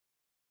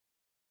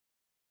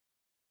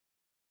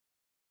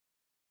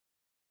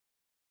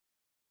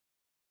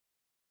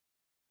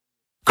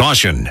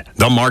Caution,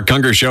 the Mark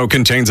Gungor Show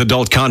contains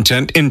adult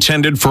content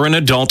intended for an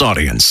adult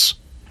audience.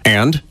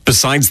 And,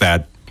 besides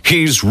that,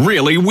 he's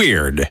really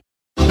weird.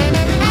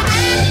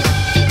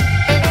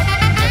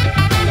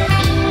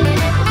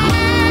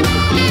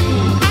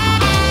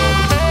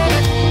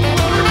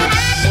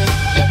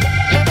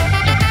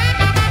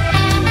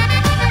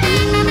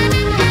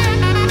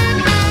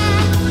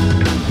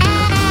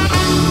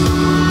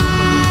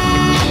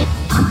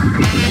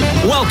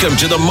 Welcome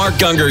to the Mark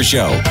Gungor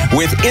Show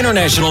with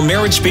international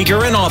marriage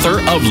speaker and author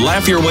of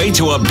Laugh Your Way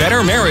to a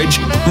Better Marriage,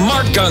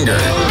 Mark Gungor.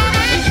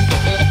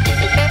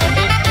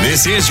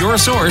 This is your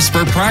source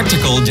for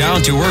practical,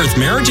 down-to-earth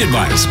marriage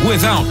advice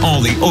without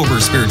all the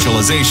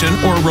over-spiritualization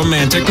or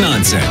romantic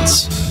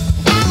nonsense.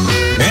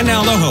 And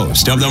now the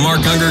host of the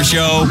Mark Gungor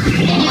Show,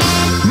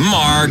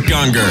 Mark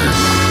Gungor.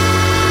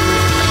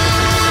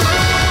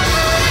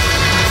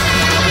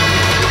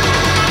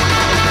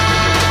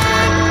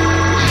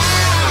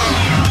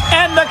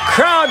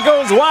 Crowd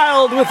goes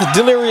wild with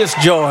delirious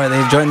joy.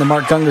 They've joined the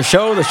Mark Gungor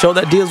Show, the show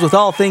that deals with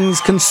all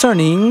things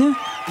concerning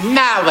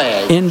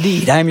marriage.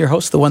 Indeed. I'm your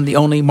host, the one, the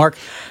only Mark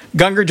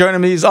Gungor. Joining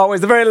me as always,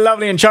 the very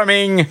lovely and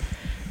charming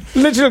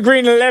little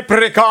green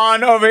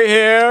leprechaun over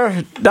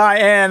here,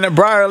 Diane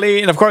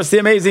Brierly, and of course the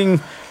amazing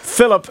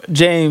Philip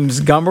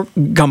James Gumber.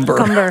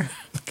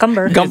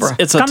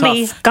 It's a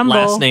tough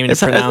last name to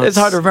pronounce. It's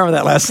hard to remember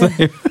that last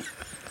name.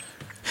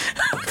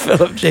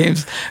 Philip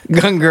James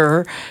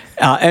Gungor.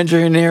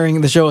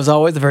 Engineering the show, as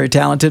always, the very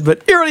talented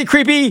but eerily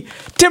creepy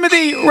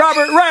Timothy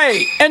Robert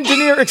Ray,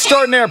 engineer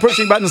extraordinaire,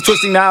 pushing buttons,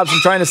 twisting knobs,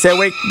 and trying to stay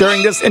awake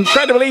during this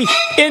incredibly,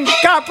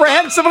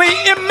 incomprehensibly,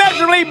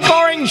 immeasurably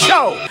boring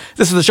show.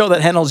 This is the show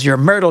that handles your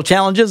marital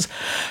challenges,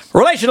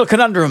 relational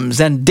conundrums,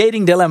 and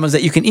dating dilemmas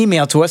that you can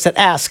email to us at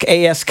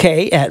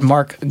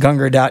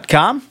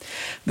askask@markgungor.com.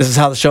 This is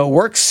how the show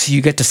works.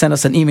 You get to send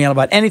us an email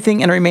about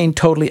anything and remain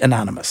totally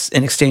anonymous.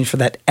 In exchange for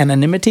that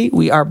anonymity,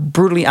 we are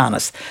brutally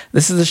honest.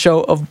 This is a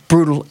show of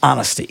brutal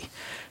honesty.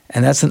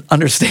 And that's an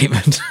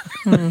understatement.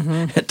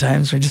 Mm-hmm. At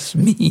times we're just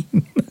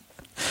mean.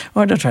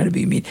 Well, don't try to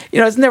be mean.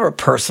 You know, it's never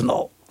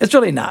personal. It's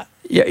really not.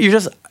 You're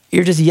just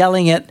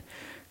yelling at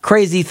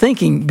crazy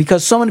thinking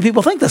because so many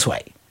people think this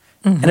way.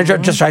 Mm-hmm. And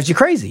it just drives you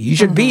crazy. You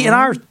should be in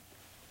our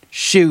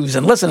shoes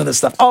and listen to this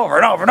stuff over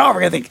and over and over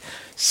again. Think,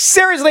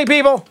 seriously,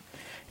 people?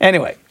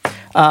 Anyway,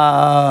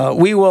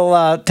 we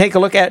will take a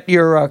look at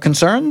your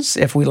concerns.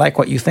 If we like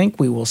what you think,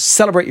 we will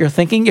celebrate your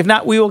thinking. If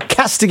not, we will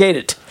castigate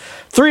it.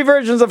 3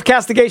 versions of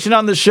castigation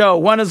on the show.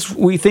 One is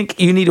we think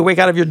you need to wake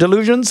out of your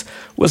delusions.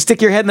 We'll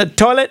stick your head in the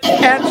toilet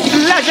and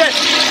flush it.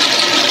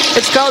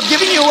 It's called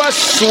giving you a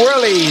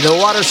swirly. The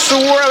water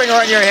swirling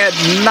around your head,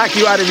 knock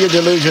you out of your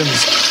delusions.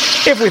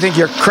 If we think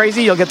you're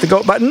crazy, you'll get the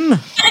goat button.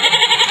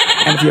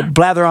 And if you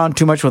blather on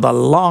too much with a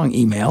long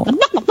email,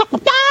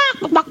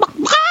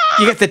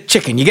 you get the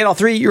chicken. You get all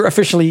 3, you're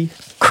officially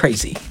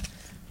crazy.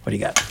 What do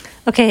you got?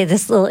 Okay,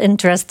 this little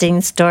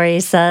interesting story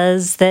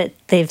says that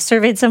they've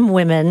surveyed some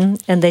women,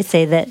 and they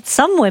say that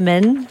some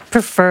women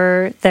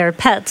prefer their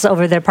pets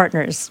over their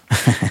partners.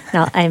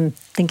 Now, I'm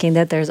thinking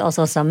that there's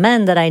also some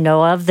men that I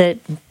know of that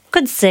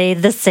could say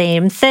the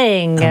same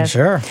thing. I'm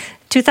sure.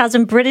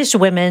 2,000 British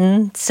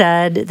women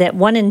said that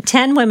 1 in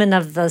 10 women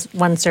of the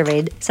one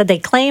surveyed said they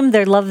claim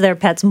they love their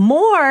pets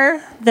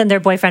more than their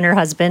boyfriend or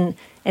husband,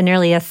 and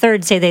nearly a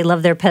third say they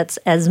love their pets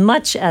as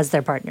much as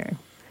their partner.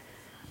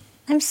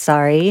 I'm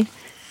sorry.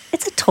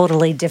 It's a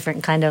totally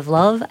different kind of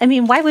love. I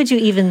mean, why would you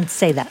even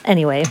say that?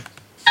 Anyway.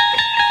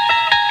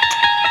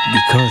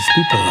 Because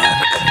people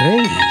are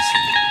crazy.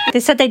 They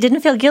said they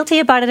didn't feel guilty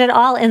about it at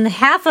all, and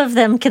half of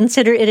them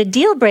consider it a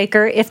deal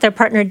breaker if their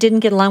partner didn't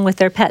get along with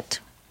their pet.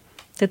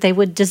 That they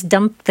would just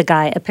dump the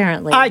guy,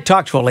 apparently. I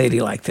talked to a lady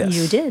like this.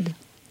 You did.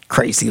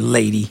 Crazy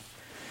lady.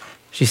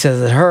 She says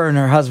that her and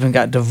her husband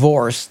got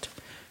divorced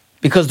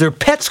because their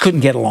pets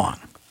couldn't get along.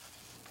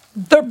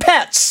 Their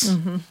pets.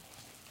 Mm-hmm.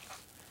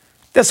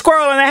 The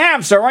squirrel and the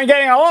hamster weren't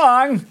getting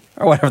along,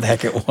 or whatever the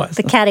heck it was.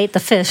 The cat ate the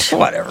fish.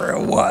 Whatever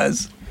it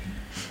was.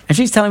 And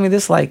she's telling me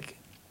this like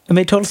it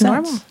made total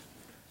sense. Normal.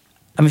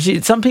 I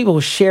mean, some people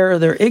share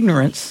their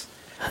ignorance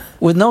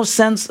with no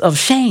sense of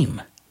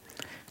shame.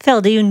 Phil,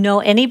 do you know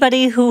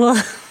anybody who will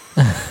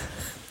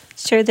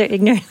share their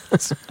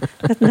ignorance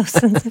with no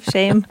sense of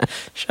shame?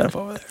 Shut up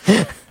over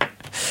there.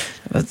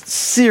 But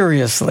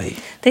seriously.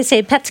 They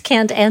say pets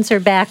can't answer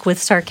back with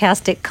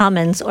sarcastic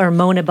comments or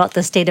moan about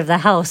the state of the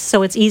house,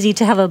 so it's easy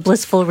to have a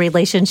blissful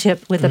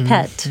relationship with a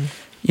pet.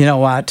 You know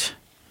what?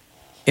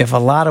 If a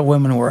lot of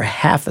women were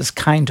half as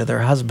kind to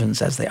their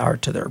husbands as they are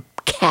to their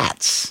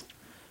cats,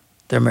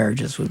 their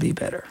marriages would be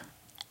better.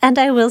 And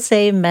I will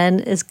say men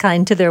is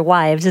kind to their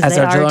wives as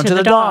they are to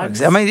the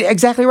dogs. I mean,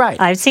 exactly right.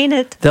 I've seen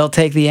it. They'll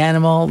take the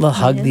animal, they'll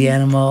hug the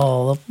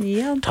animal,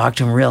 they'll talk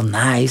to him real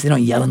nice. They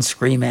don't yell and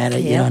scream at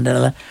it, you know. Blah,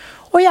 blah, blah.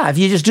 Well, yeah, if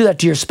you just do that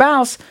to your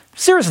spouse,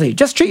 seriously,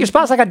 just treat your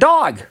spouse like a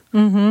dog.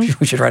 Mm-hmm.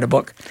 We should write a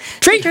book.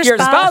 Treat your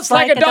spouse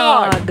like a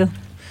dog.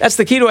 That's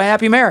the key to a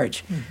happy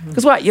marriage.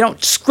 Because what? You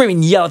don't scream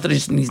and yell at him.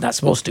 He's not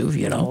supposed to,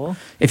 you know. No.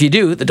 If you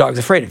do, the dog's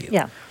afraid of you.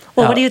 Yeah.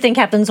 Well, what do you think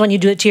happens when you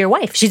do it to your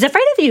wife? She's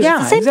afraid of you.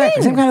 Yeah, it's the same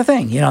exactly. thing. Same kind of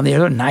thing. You know,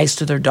 they're nice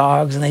to their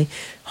dogs and they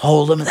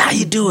hold them. And, how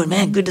you doing,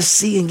 man? Good to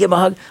see you. And give them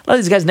a hug. A lot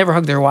of these guys never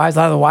hug their wives. A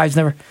lot of the wives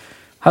never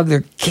hug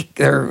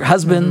their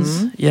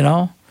husbands, you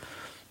know.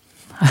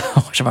 I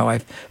watch my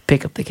wife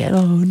pick up the cat.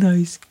 Oh,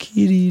 nice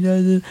kitty.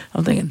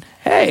 I'm thinking,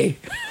 hey.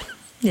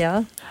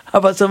 Yeah. How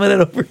about some of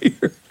that over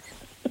here?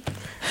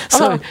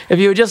 So if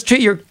you would just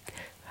treat your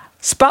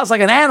spouse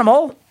like an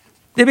animal,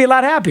 they'd be a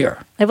lot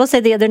happier. I will say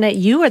the other night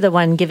you were the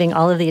one giving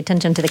all of the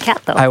attention to the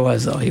cat, though. I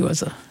was, though. He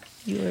was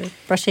You were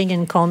brushing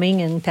and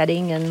combing and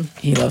petting and...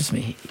 He loves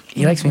me.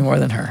 He likes me more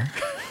than her.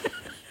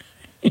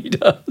 He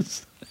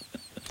does.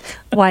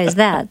 Why is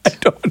that? I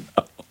don't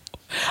know.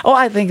 Oh,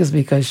 I think it's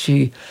because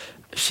she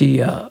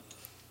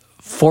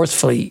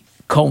forcefully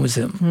combs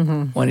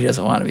him when he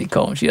doesn't want to be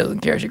combed. She doesn't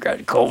care. She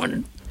grabs a comb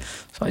and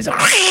so he's like,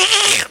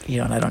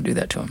 and I don't do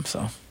that to him.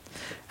 So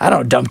I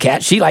don't know, dumb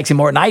cat. She likes him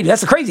more than I do.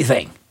 That's the crazy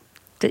thing.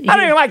 I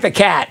don't even like the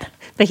cat.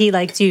 But he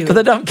likes you. But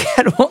the dumb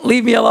cat won't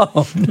leave me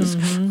alone.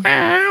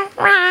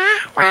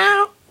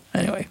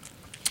 Anyway,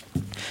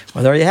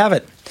 well, there you have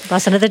it.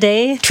 Lesson of the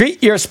day.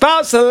 Treat your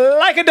spouse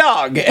like a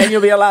dog, and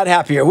you'll be a lot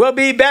happier. We'll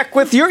be back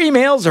with your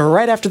emails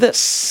right after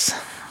this.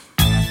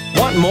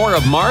 Want more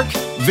of Mark?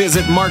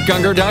 Visit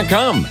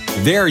markgungor.com.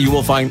 There you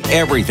will find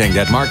everything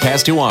that Mark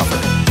has to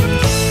offer.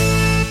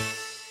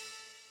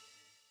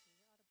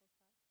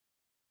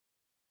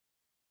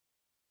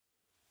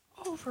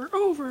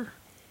 Over.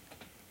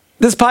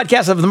 This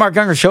podcast of The Mark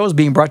Gungor Show is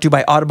being brought to you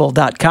by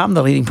Audible.com,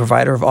 the leading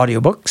provider of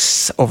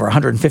audiobooks. Over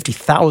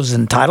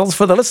 150,000 titles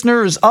for the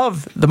listeners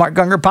of The Mark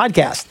Gungor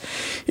Podcast.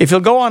 If you'll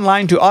go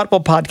online to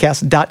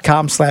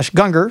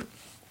audiblepodcast.com/Gungor,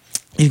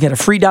 you get a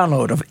free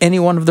download of any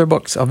one of their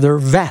books, of their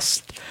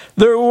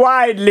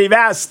widely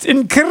vast,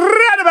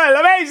 incredible,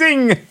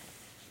 amazing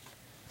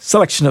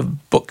selection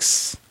of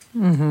books.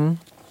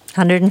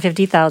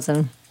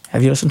 150,000.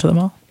 Have you listened to them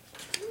all?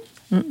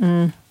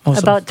 Mm-mm.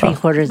 About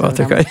three-quarters of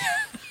them.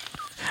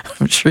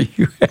 I'm sure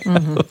you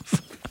have.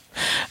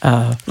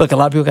 Look, a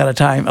lot of people got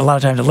a lot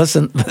of time to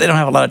listen, but they don't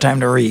have a lot of time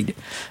to read.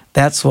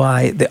 That's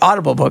why the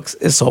Audible books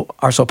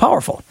are so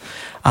powerful.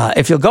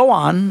 If you'll go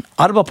on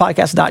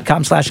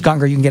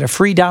audiblepodcast.com/Gungor, you can get a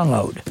free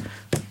download,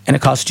 and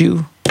it costs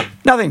you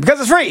nothing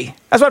because it's free.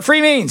 That's what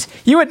free means.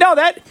 You would know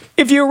that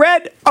if you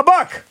read a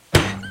book.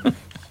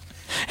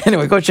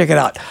 Anyway, go check it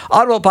out.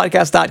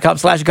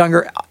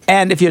 audiblepodcast.com/Gungor.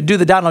 And if you do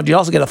the download, you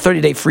also get a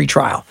 30-day free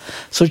trial.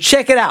 So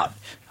check it out.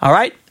 All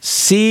right?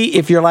 See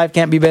if your life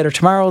can't be better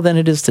tomorrow than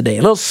it is today.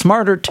 A little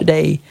smarter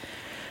today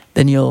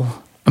than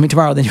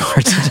tomorrow than you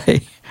are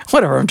today.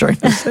 Whatever I'm trying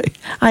to say.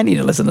 I need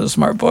to listen to the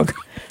smart book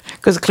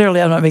because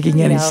clearly I'm not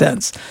making any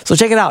sense. So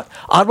check it out.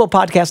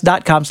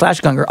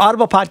 audiblepodcast.com/Gungor.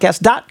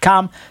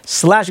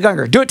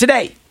 audiblepodcast.com/Gungor. Do it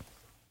today.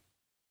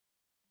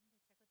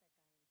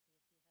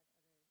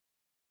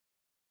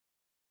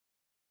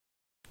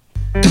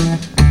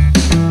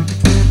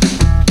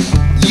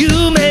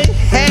 You may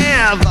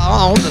have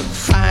all the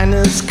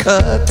finest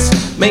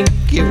cuts, make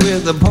it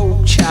with a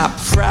pork chop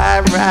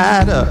fried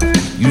right up.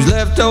 Use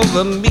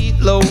leftover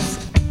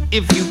meatloaf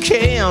if you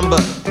can,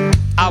 but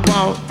I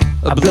want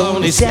a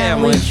bologna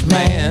sandwich,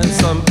 man.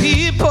 Some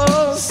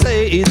people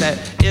say that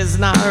it's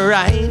not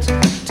right,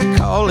 to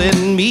call it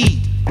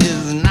meat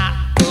is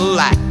not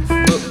polite.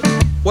 But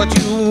what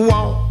you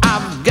want,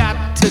 I've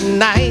got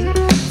tonight.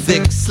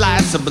 Thick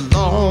slice of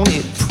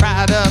bologna,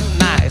 fried up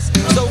nice.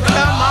 So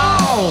come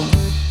on,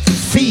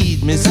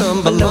 feed me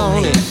some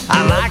bologna.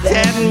 I like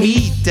that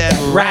meat that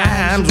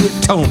rhymes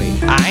with Tony.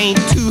 I ain't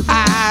too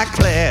high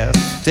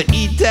class to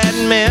eat that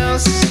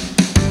mess.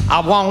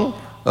 I want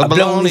a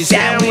bologna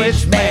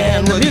sandwich,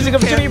 man. The music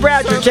of Jimmy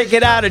Bratcher. Check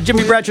it out at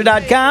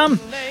jimmybratcher.com.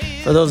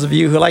 For those of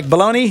you who like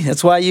bologna,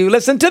 that's why you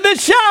listen to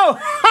this show.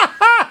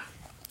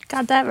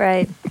 Got that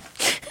right.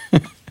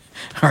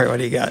 All right, what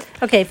do you got?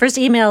 Okay, first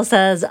email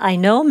says, I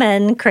know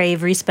men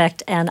crave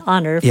respect and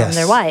honor from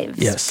their wives.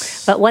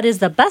 Yes. But what is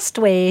the best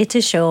way to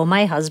show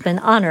my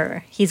husband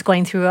honor? He's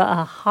going through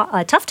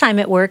a tough time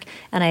at work,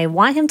 and I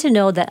want him to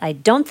know that I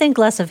don't think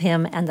less of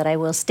him and that I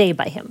will stay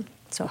by him.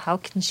 So how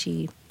can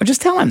she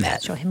just tell him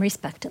that? Show him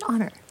respect and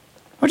honor.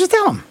 Or just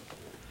tell him.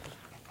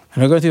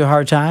 And I'll go through a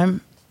hard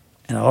time,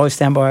 and I'll always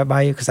stand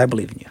by you because I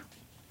believe in you.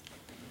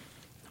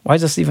 Why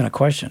is this even a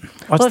question?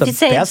 What's the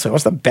best way?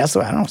 What's the best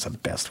way? I don't know what's the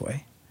best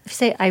way. If you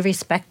say, I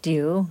respect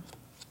you,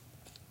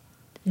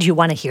 do you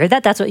want to hear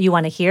that? That's what you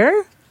want to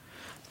hear?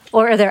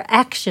 Or are there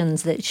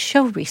actions that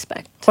show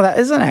respect? Well, that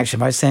is an action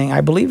by saying,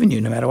 I believe in you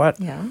no matter what.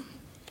 Yeah.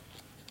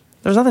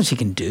 There's nothing she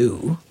can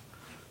do.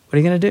 What are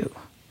you going to do?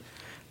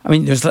 I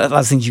mean, there's a lot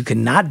of things you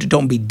cannot do.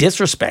 Don't be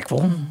disrespectful.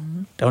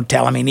 Mm-hmm. Don't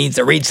tell him he needs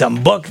to read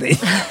some book.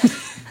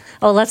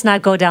 Oh, let's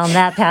not go down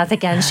that path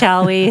again,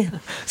 shall we?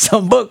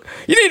 Some book.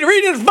 You need to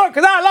read this book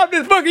because I love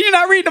this book and you're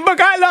not reading the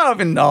book I love.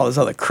 And all this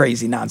other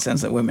crazy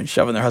nonsense that women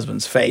shove in their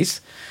husband's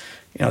face.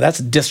 You know, that's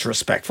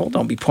disrespectful.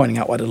 Don't be pointing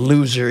out what a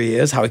loser he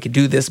is, how he could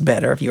do this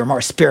better. If you were more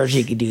spiritual,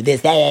 you could do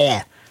this.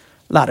 A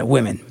lot of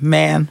women,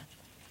 man,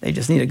 they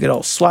just need a good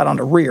old swat on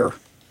the rear.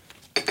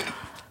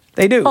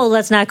 They do. Oh,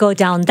 let's not go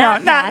down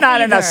that path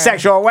not in a either.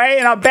 sexual way,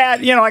 in a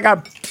bad, like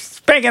a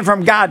spanking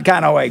from God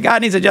kind of way.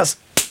 God needs to just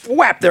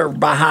whap their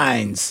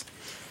behinds.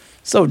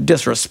 So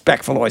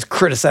disrespectful, always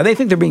criticize. They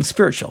think they're being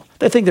spiritual.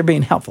 They think they're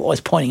being helpful,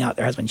 always pointing out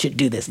their husband, you should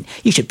do this, and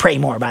you should pray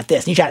more about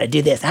this, and you try to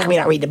do this. How come you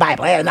not read the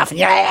Bible? Nothing.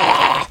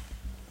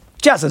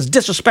 Just as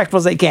disrespectful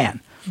as they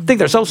can. Think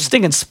they're so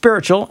stinking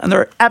spiritual, and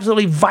they're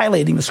absolutely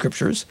violating the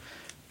scriptures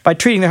by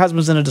treating their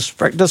husbands in a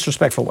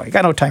disrespectful way.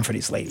 Got no time for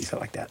these ladies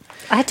like that.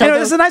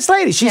 This is a nice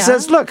lady. She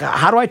says, look,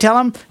 how do I tell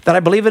him that I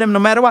believe in him no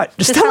matter what?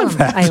 Just tell him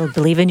that. I will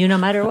believe in you no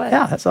matter what.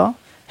 Yeah, that's all.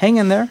 Hang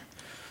in there.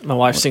 My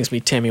wife sings me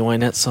Tammy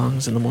Wynette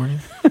songs in the morning.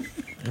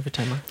 Every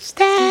time I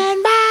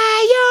stand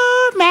by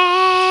your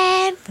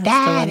man.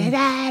 Da, da,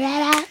 da,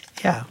 da, da.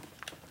 Yeah.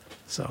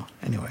 So,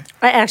 anyway.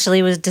 I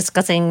actually was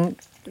discussing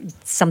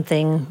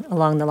something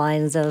along the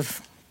lines of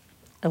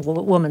a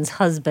woman's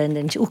husband,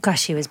 and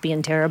she was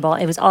being terrible.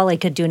 It was all I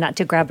could do not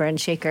to grab her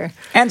and shake her.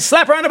 And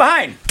slap her on the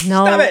behind.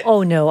 No. Stop it.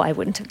 Oh, no, I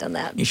wouldn't have done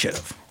that. You should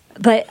have.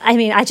 But,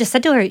 I just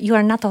said to her, you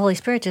are not the Holy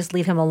Spirit, just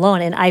leave him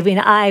alone. And,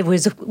 I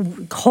was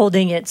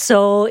holding it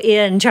so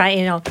in,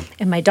 trying,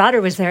 and my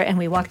daughter was there, and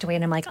we walked away,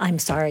 and I'm like, I'm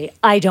sorry,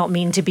 I don't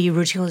mean to be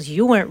rude. She goes,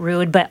 you weren't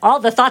rude, but all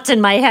the thoughts in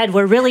my head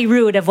were really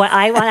rude of what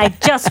I want. I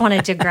just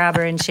wanted to grab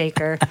her and shake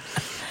her.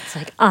 It's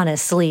like,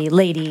 honestly,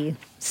 lady,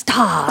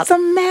 stop. What's the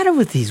matter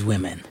with these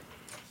women?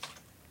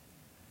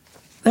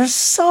 They're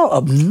so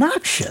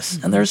obnoxious,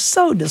 and they're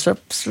so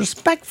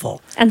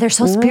disrespectful. And they're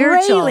so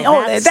spiritual. Really?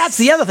 Oh, that's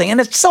the other thing.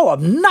 And it's so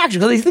obnoxious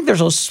because they think they're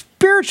so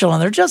spiritual,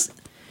 and they're just...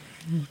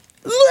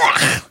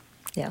 Blech,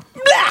 yeah.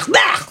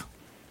 blech,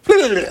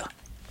 blech.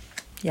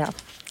 Yeah.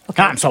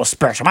 Okay. I'm so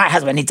spiritual. My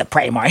husband needs to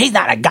pray more. He's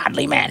not a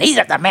godly man. He's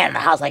not the man in the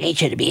house like he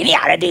should be, and he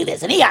ought to do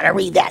this, and he ought to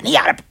read that, and he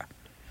ought to...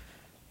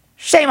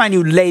 Shame on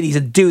you ladies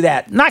that do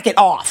that. Knock it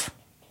off.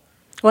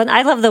 Well,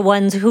 I love the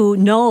ones who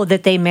know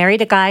that they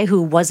married a guy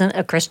who wasn't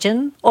a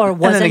Christian or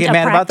wasn't a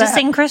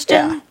practicing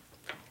Christian.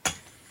 Yeah.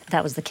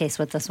 That was the case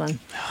with this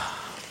one.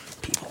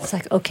 People. It's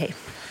like, okay.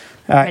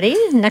 Ready?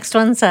 Next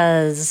one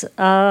says,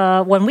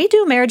 when we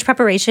do marriage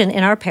preparation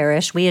in our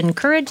parish, we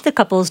encourage the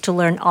couples to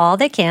learn all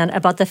they can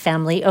about the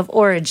family of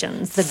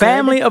origins. The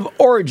family of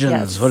origins.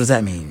 Yes. What does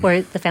that mean?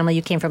 Where the family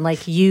you came from,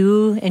 like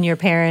you and your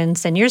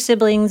parents and your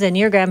siblings and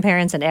your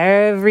grandparents and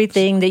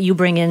everything that you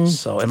bring in.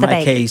 So in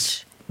my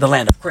case, the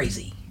land of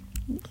crazy.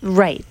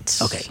 Right.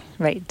 Okay.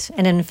 Right.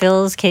 And in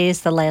Phil's case,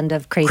 the land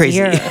of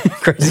crazier.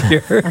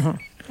 Crazier. Uh-huh.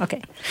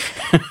 Okay.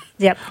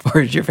 Yep.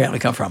 Where did your family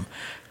come from?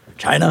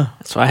 China?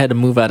 So I had to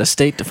move out of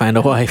state to find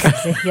a wife.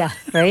 Yeah,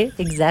 right?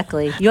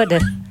 Exactly. You had to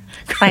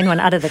find one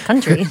out of the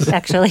country,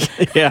 actually.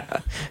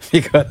 Yeah.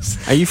 Because...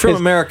 Are you from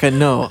America?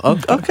 No.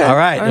 Okay. All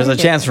right. There's a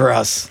chance for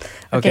us.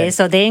 Okay,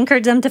 so they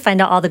encourage them to find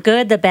out all the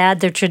good, the bad,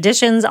 their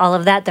traditions, all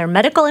of that, their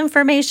medical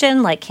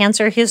information, like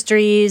cancer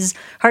histories,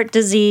 heart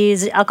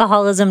disease,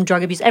 alcoholism,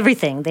 drug abuse,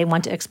 everything. They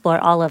want to explore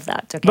all of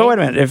that. Okay? But wait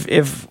a minute.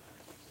 If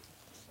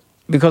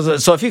you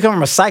come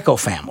from a psycho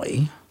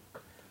family,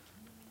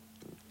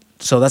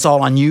 so that's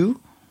all on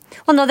you?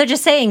 Well, no, they're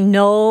just saying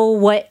know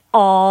what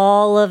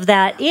all of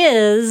that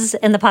is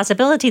and the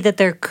possibility that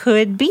there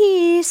could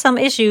be some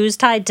issues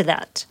tied to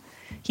that.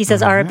 He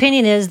says, our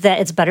opinion is that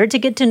it's better to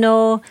get to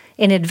know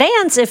in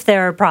advance if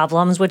there are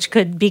problems, which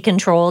could be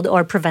controlled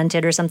or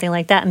prevented or something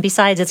like that. And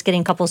besides, it's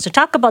getting couples to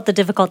talk about the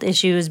difficult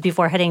issues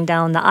before heading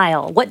down the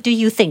aisle. What do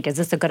you think? Is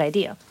this a good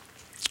idea?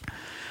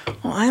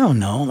 Well, I don't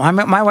know.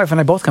 My wife and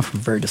I both come from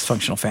very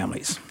dysfunctional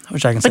families,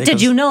 which I can say. But did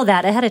you know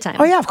that ahead of time?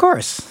 Oh, yeah, of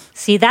course.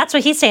 See, that's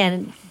what he's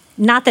saying.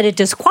 Not that it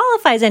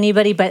disqualifies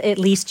anybody, but at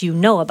least you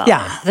know about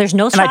it. There's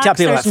no shocks, and I tell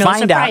people there's to no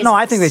find surprises. out. No,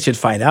 I think they should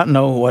find out,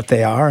 know what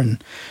they are,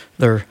 and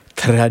their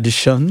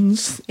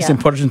traditions. Yeah. It's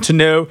important to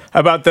know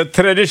about the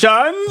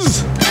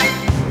traditions.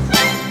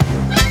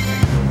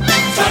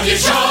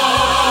 Tradition,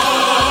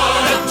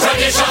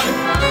 tradition,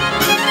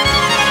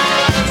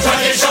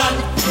 tradition,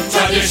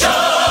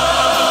 tradition,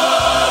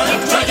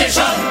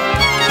 tradition.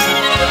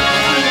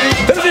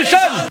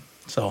 Tradition!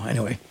 So,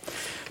 anyway.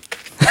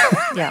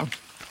 Yeah.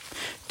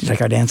 Did you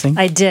like our dancing?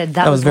 I did.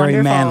 That was very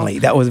wonderful. manly.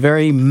 That was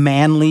very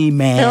manly,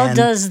 man. Phil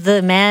does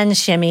the man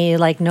shimmy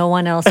like no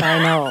one else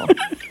I know.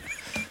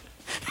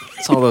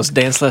 It's all those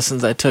dance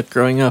lessons I took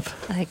growing up.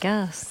 I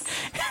guess.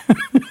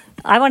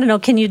 I want to know,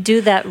 can you do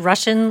that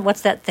Russian,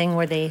 what's that thing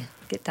where they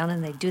get down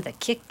and they do the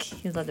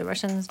kick? You know, the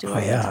Russians do. Oh,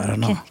 yeah, I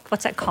don't know.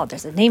 What's that called?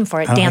 There's a name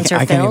for it. I Dancer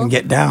can't Phil. even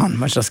get down,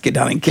 much less get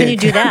down and kick. Can you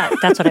do that?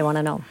 That's what I want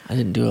to know. I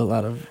didn't do a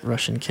lot of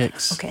Russian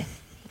kicks. Okay.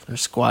 Or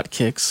squat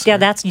kicks. Yeah,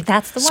 that's the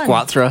one.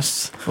 Squat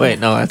thrusts. Wait,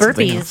 no, that's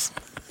something else.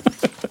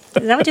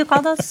 Burpees. Is that what you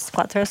call those?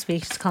 Squat thrusts? We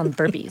just call them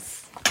burpees.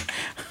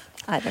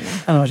 I don't know. I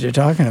don't know what you're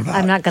talking about.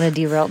 I'm not going to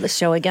derail the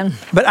show again.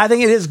 But I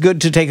think it is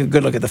good to take a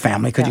good look at the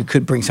family because you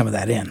could bring some of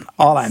that in.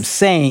 All I'm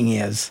saying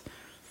is,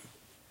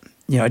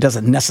 it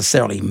doesn't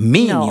necessarily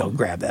mean you'll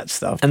grab that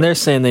stuff. And they're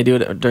saying they do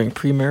it during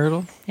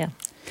premarital? Yeah.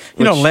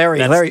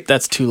 Larry.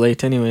 That's too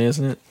late anyway,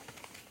 isn't it?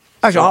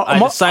 Actually, I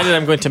decided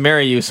I'm going to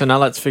marry you, so now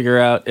let's figure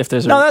out if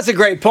there's No, that's a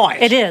great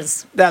point. It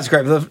is. That's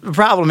great. But the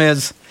problem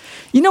is,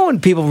 You know when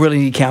people really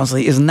need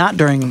counseling is not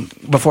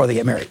before they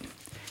get married.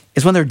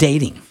 It's when they're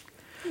dating.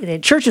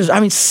 Churches,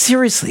 I mean,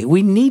 seriously,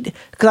 we need,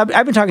 because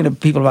I've been talking to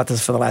people about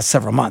this for the last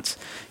several months.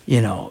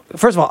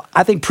 First of all,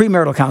 I think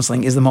premarital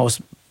counseling is the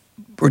most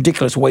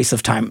ridiculous waste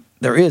of time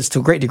there is to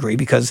a great degree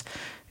because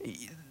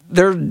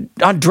they're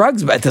on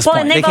drugs at this point.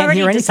 And they've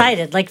already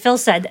decided, like Phil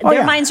said,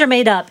 their minds are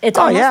made up. It's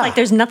almost like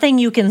there's nothing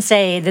you can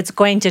say that's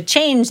going to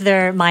change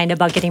their mind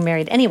about getting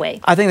married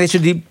anyway. I think they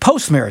should do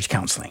post-marriage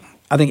counseling.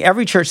 I think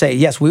every church say,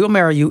 yes, we will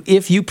marry you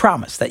if you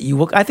promise that you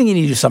will. I think you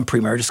need to do some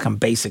pre-marriage, just come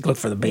basic, look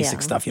for the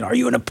basic stuff. Are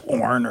you in a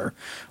porn or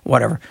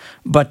whatever?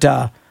 But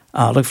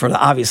look for the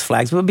obvious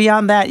flags. But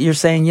beyond that, you're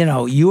saying,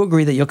 you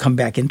agree that you'll come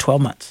back in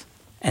 12 months.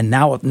 And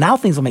now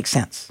things will make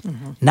sense.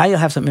 Mm-hmm. Now you'll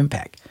have some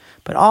impact.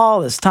 But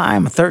all this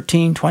time,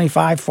 13,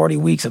 25, 40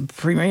 weeks of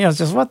pre-marriage, it's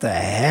just what the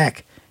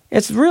heck?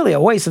 It's really a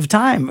waste of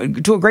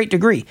time to a great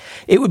degree.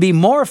 It would be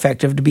more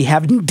effective to be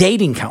having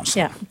dating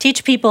counseling. Yeah,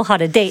 teach people how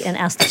to date and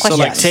ask the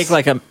questions.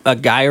 So take a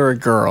guy or a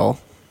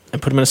girl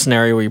and put them in a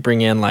scenario where you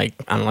bring in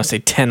let's say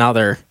 10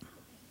 other,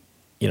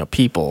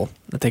 people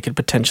that they could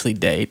potentially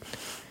date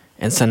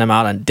and send them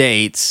out on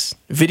dates,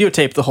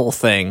 videotape the whole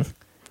thing.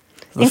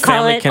 And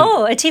call it, a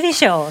TV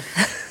show.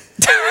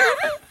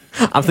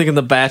 I'm thinking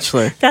The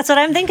Bachelor. That's what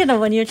I'm thinking of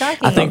when you're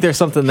talking. I think there's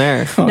something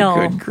there.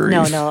 No.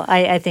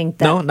 I think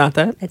that. No, not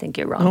that? I think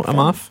you're wrong. No, I'm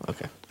off?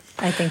 Okay.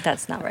 I think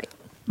that's not right.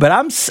 But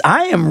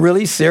I am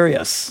really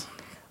serious.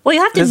 Well,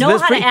 you have to know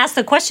how to ask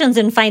the questions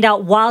and find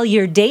out while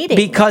you're dating.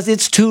 Because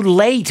it's too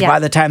late by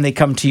the time they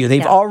come to you.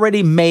 They've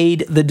already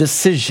made the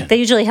decision. They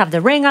usually have the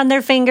ring on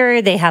their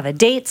finger. They have a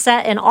date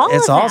set and all of that.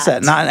 It's all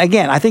set. Now,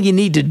 again, I think you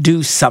need to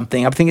do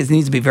something. I think it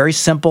needs to be very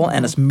simple,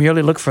 and it's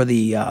merely look for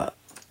the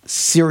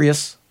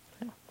serious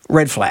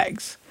red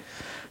flags.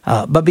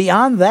 But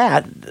beyond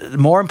that,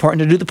 more important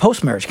to do the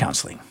post-marriage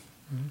counseling,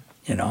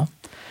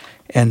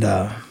 And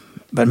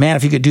but man,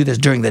 if you could do this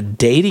during the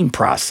dating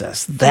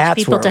process, that's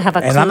people to have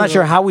a clue. And I'm not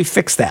sure how we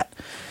fix that,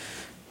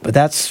 but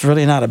that's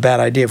really not a bad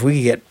idea. If we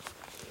could get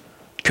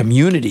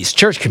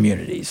church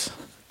communities,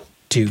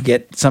 to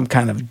get some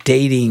kind of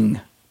dating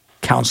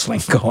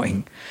counseling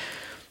going,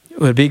 it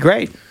would be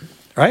great,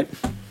 right?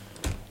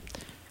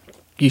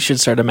 You should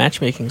start a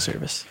matchmaking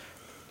service.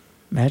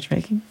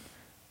 Matchmaking?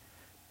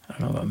 I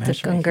don't know about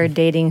matchmaking. The Gungor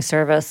dating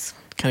service.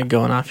 Kind of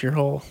going off your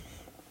whole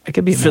it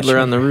could be Fiddler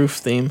on the Roof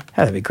theme.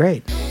 That'd be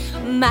great.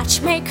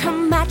 Matchmaker,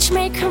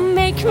 matchmaker,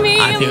 make me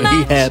I knew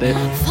he had it.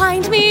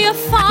 Find me a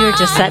fire. You're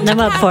just setting them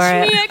up for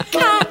it.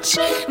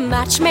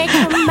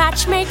 Matchmaker,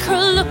 matchmaker,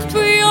 look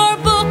through your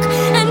book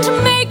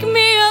and make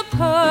me a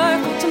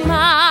perfect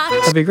match.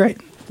 That'd be great.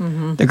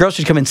 Mm-hmm. The girls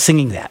should come in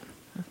singing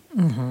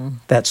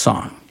that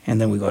song,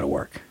 and then we go to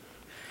work.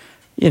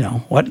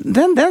 What?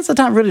 Then that's the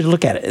time really to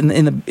look at it.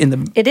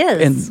 It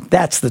is, and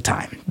that's the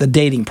time, the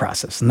dating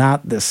process,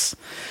 not this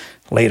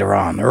later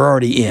on. They're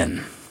already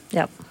in.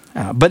 Yep.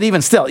 But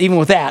even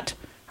with that,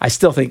 I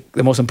still think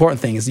the most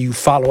important thing is you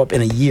follow up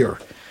in a year,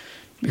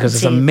 because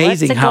it's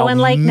amazing how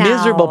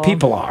miserable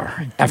people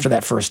are after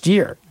that first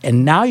year,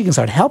 and now you can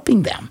start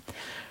helping them.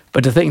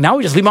 But to think now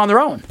we just leave them on their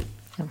own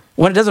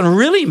when it doesn't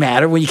really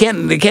matter, when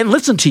they can't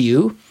listen to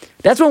you.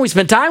 That's when we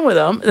spend time with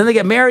them. Then they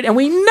get married, and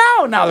we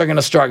know now they're going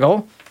to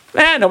struggle.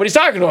 Nobody's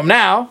talking to them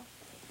now.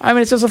 I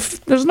mean, it's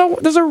just there's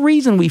a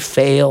reason we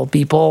fail,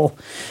 people,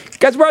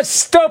 because we're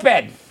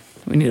stupid.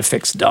 We need to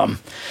fix dumb.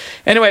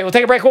 Anyway, we'll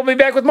take a break. We'll be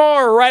back with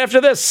more right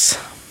after this.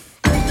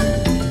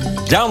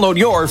 Download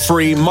your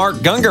free Mark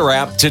Gungor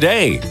app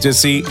today to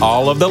see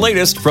all of the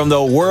latest from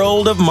the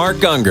world of Mark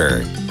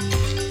Gungor.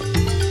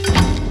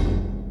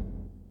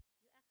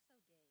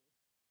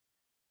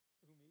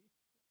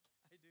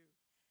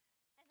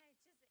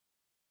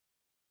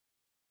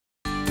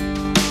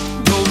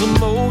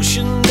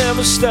 Emotion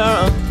never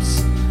stops.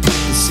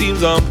 It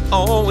seems I'm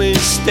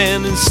always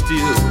standing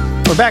still.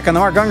 We're back on the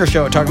Mark Gungor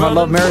Show, talking about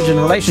love, marriage, and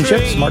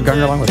relationships. Mark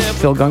Gungor along with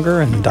Phil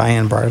Gungor and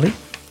Diane Briley,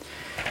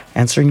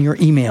 answering your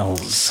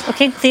emails.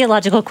 Okay,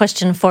 theological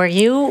question for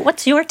you.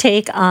 What's your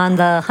take on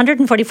the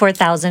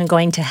 144,000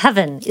 going to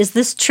heaven? Is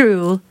this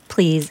true?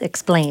 Please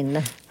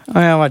explain.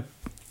 Well, what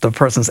the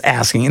person's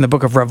asking, in the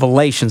book of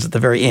Revelations at the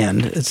very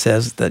end, it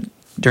says that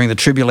during the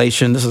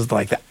tribulation, this is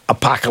like the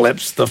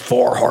apocalypse, the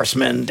four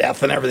horsemen,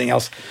 death, and everything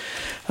else,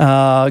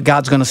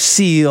 God's going to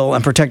seal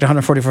and protect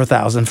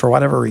 144,000 for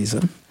whatever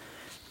reason.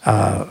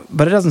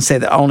 But it doesn't say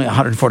that only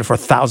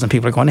 144,000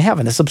 people are going to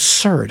heaven. It's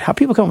absurd. How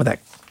people come with that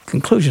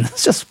conclusion,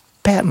 it's just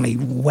patently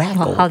wacko.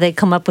 Well, how they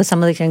come up with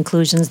some of the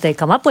conclusions they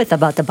come up with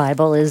about the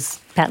Bible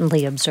is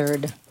patently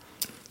absurd.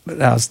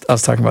 But I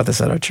was talking about this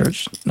at our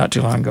church not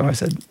too long ago. I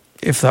said,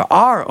 if there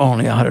are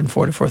only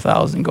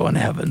 144,000 going to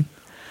heaven,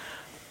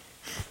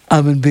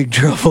 I'm in big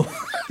trouble,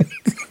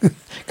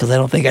 because I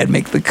don't think I'd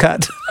make the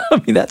cut.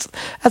 I mean, that's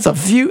a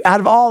few out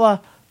of all the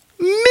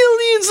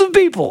millions of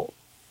people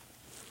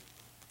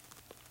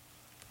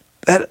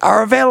that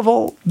are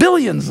available,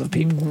 billions of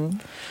people. Mm-hmm.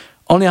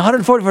 Only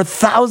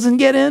 144,000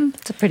 get in?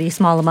 It's a pretty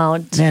small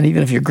amount. Man,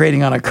 even if you're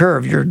grading on a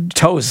curve, you're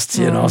toast,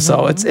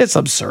 so it's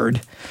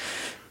absurd.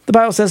 The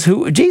Bible says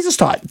Jesus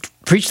taught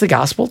preach the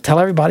gospel, tell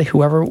everybody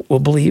whoever will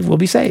believe will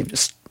be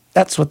saved.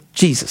 That's what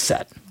Jesus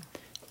said.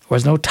 There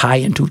was no tie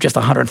into just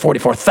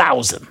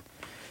 144,000.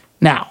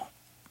 Now,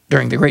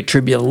 during the Great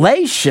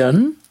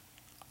Tribulation,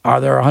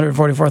 are there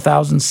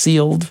 144,000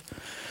 sealed?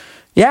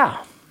 Yeah.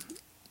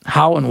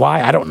 How and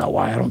why? I don't know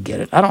why. I don't get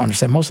it. I don't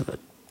understand most of the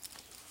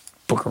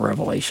book of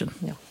Revelation.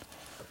 Yeah.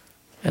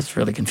 That's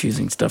really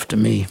confusing stuff to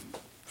me.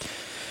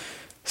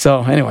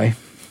 So anyway,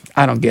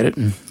 I don't get it,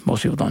 and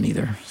most people don't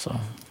either. So,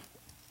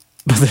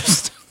 but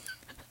there's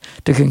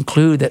to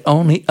conclude that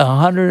only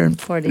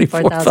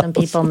 144,000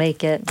 people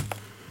make it.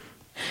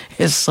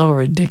 Is so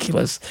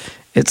ridiculous.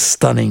 It's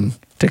stunning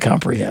to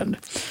comprehend.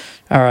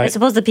 All right. I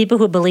suppose the people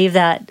who believe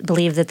that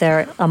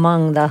they're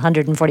among the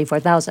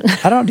 144,000.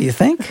 I don't know. Do you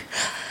think?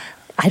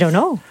 I don't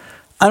know.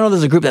 I know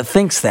there's a group that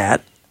thinks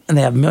that, and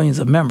they have millions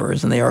of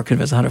members, and they are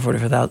convinced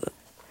 144,000.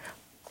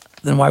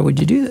 Then why would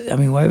you do that? I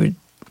mean, why would?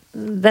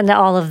 Then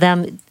all of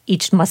them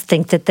each must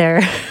think that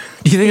they're.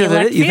 Do you think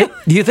that it?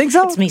 Do you think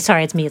so? It's me.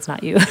 Sorry, it's me. It's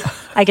not you.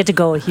 I get to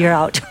go. You're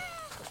out.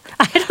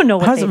 I don't know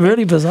what. That's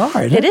really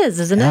bizarre. It is,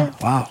 isn't it?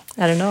 Wow.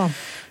 I don't know.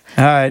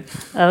 All right.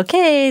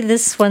 Okay,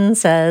 this one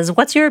says,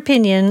 what's your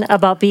opinion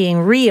about being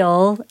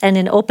real and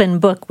an open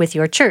book with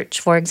your church?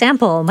 For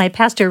example, my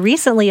pastor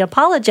recently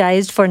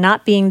apologized for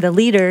not being the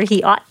leader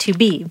he ought to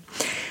be.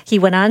 He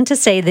went on to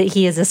say that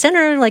he is a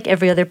sinner like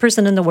every other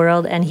person in the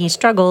world, and he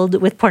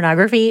struggled with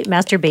pornography,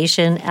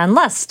 masturbation, and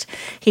lust.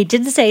 He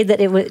did say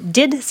that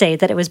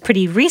it was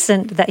pretty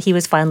recent that he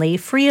was finally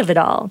free of it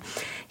all.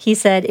 He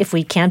said, if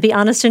we can't be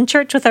honest in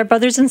church with our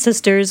brothers and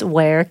sisters,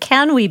 where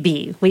can we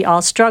be? We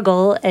all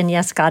struggle, and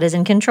yes, God is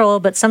in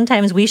control, but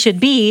sometimes we should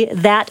be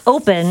that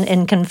open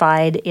and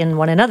confide in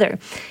one another.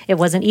 It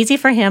wasn't easy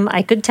for him,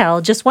 I could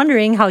tell. Just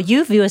wondering how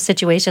you view a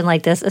situation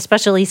like this,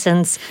 especially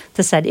since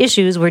the said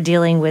issues were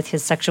dealing with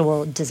his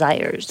sexual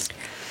desires.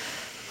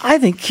 I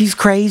think he's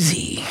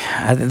crazy.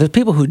 The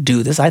people who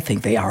do this, I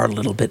think they are a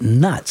little bit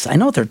nuts. I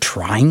know what they're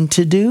trying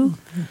to do,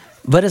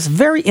 but it's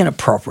very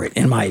inappropriate,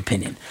 in my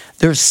opinion.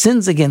 There's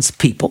sins against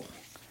people,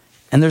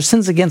 and there's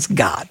sins against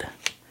God.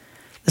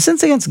 The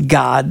sins against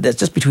God that's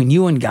just between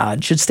you and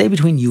God should stay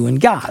between you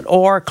and God,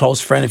 or a close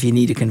friend if you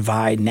need to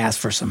confide and ask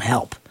for some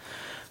help.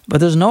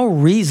 But there's no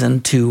reason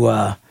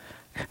to,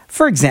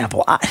 for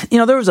example,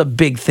 there was a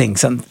big thing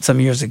some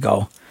years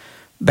ago,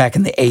 back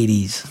in the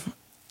 80s.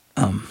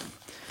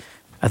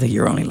 I think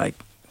you were only like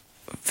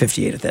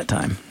 58 at that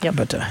time. Yep.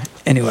 But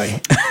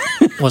anyway.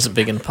 Wasn't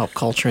big in pop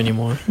culture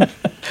anymore.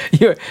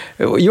 You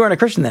weren't a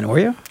Christian then, were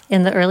you?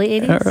 In the early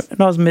 80s? No, it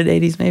was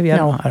mid-80s maybe?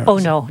 No. I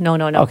don't know.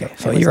 No. Okay,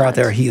 so you were out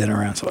there heathing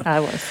around. So.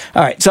 I was.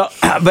 All right, so,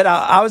 but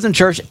I was in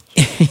church.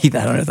 I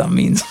don't know what that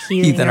means.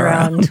 Heathing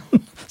around.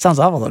 Sounds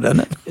awful though,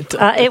 doesn't it?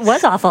 It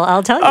was awful,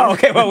 I'll tell you. Oh,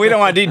 okay, well, we don't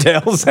want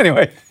details.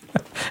 Anyway,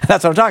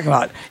 that's what I'm talking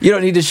about. You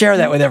don't need to share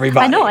that with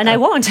everybody. I know, and I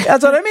won't.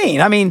 That's what I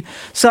mean.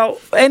 So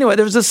anyway,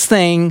 there's this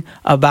thing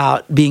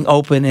about being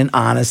open and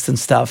honest and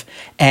stuff.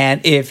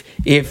 And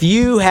if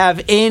you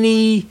have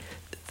any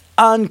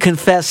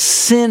unconfessed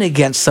sin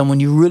against someone,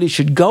 you really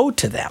should go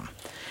to them.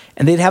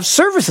 And they'd have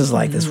services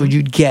like this where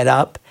you'd get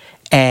up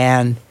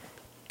and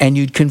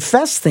you'd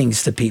confess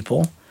things to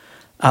people.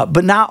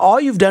 But now all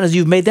you've done is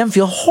you've made them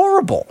feel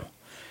horrible.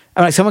 I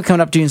mean, like someone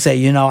coming up to you and say,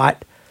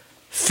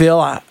 Phil,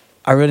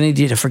 I really need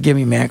you to forgive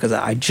me, man, because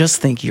I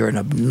just think you're an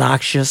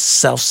obnoxious,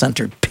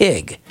 self-centered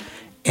pig.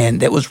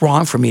 And it was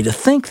wrong for me to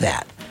think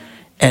that.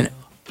 And,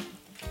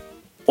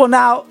 well,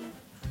 now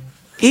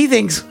he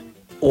thinks,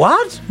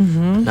 what?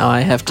 Mm-hmm. Now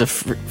I have to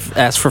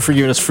ask for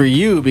forgiveness for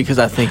you because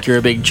I think you're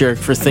a big jerk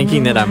for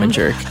thinking that I'm a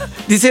jerk.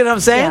 Do you see what I'm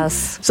saying?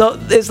 Yes. So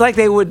it's like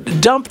they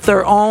would dump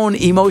their own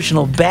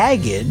emotional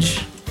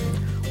baggage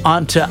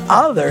onto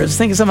others,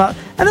 thinking somehow,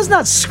 and it's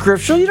not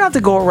scriptural. You don't have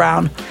to go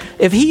around.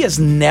 If he has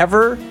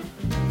never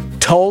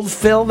told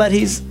Phil that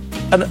he's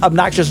an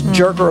obnoxious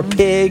jerk or a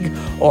pig,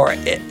 or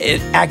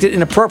it acted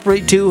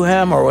inappropriate to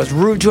him, or was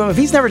rude to him, if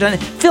he's never done it,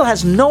 Phil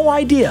has no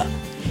idea.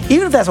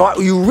 Even if that's what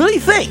you really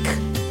think,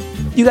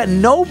 you got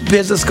no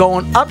business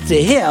going up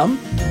to him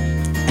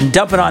and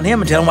dumping on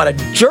him and telling him what a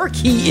jerk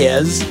he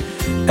is.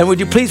 And would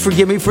you please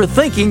forgive me for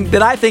thinking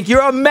that I think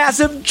you're a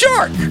massive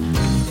jerk?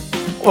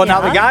 Well, now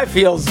the guy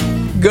feels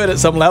good at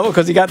some level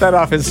because he got that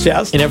off his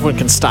chest. And everyone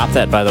can stop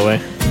that, by the way.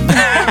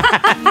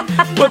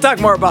 We'll talk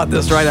more about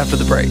this right after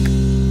the break.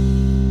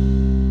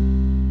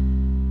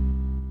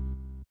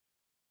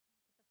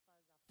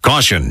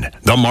 Caution,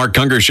 The Mark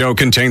Unger Show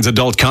contains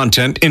adult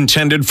content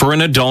intended for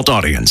an adult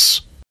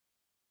audience.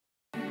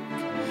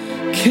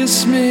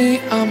 Kiss me,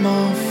 I'm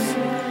off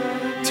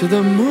to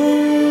the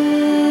moon.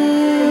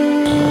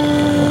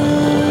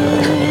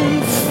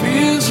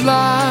 Feels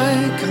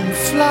like I'm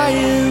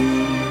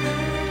flying.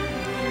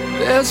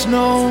 There's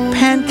no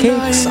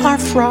Pancakes are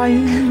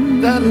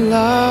frying. That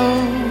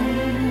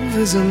love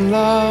isn't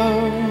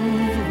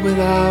love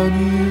without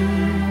you.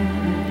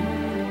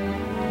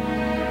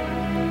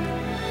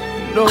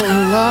 No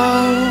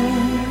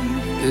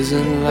love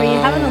isn't love. Were you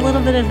having a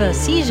little bit of a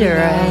seizure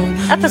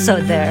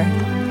episode there?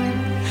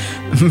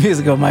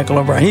 Musical Michael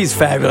O'Brien. He's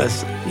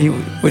fabulous. He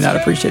would not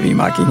appreciate me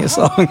mocking his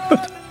song.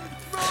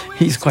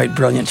 He's quite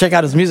brilliant. Check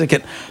out his music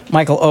at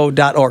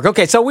michaelo.org.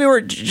 Okay, so we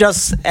were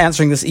just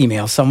answering this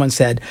email. Someone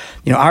said,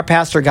 our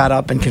pastor got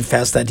up and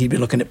confessed that he'd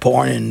been looking at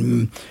porn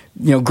and,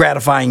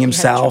 gratifying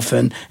himself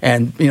and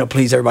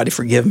please everybody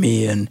forgive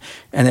me. And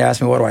they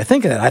asked me, what do I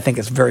think of that? I think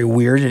it's very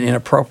weird and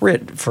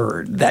inappropriate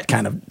for that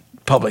kind of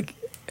public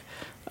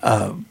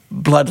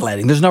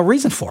bloodletting. There's no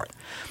reason for it.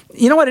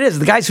 You know what it is?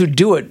 The guys who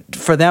do it,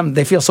 for them,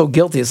 they feel so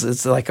guilty.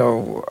 It's like a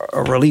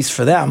release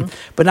for them.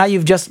 Mm-hmm. But now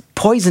you've just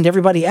poisoned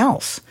everybody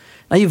else.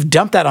 Now you've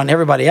dumped that on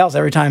everybody else.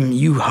 Every time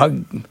you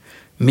hug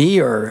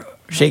me or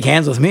shake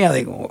hands with me, I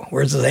think,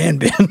 where's his hand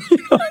been?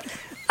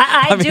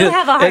 I do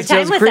have a hard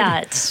time with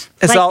that.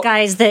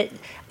 Guys that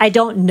I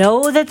don't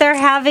know that they're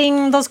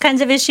having those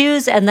kinds of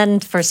issues, and then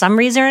for some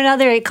reason or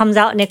another, it comes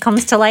out and it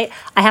comes to light.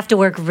 I have to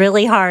work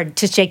really hard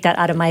to shake that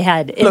out of my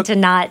head and to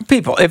not.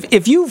 People,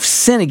 if you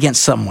sin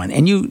against someone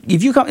and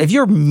if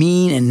you're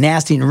mean and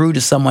nasty and rude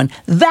to someone,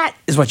 that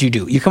is what you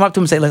do. You come up to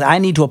them and say, "Listen, I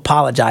need to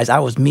apologize. I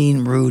was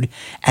mean, rude,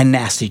 and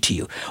nasty to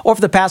you." Or if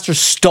the pastor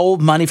stole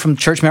money from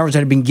church members that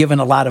had been given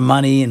a lot of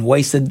money and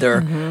wasted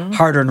their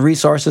hard-earned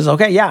resources,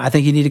 okay, yeah, I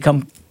think you need to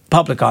come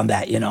public on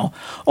that,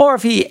 Or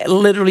if he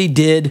literally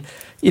did,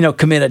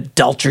 commit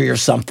adultery or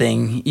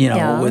something,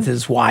 with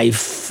his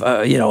wife,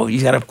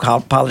 you got to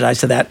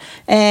apologize to that.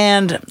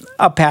 And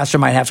a pastor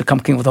might have to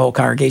come clean with the whole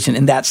congregation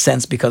in that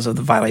sense because of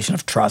the violation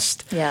of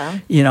trust. Yeah.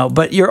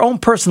 But your own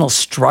personal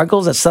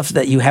struggles, that's stuff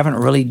that you haven't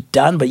really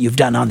done, but you've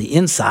done on the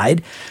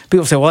inside.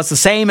 People say, well, it's the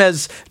same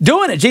as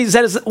doing it. Jesus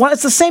said,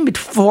 it's the same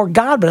before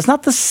God, but it's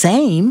not the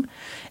same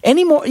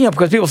anymore,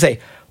 because people say,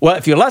 well,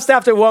 if you lust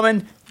after a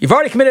woman, you've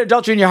already committed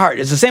adultery in your heart.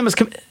 It's the same as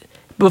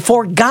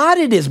before God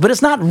it is, but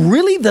it's not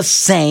really the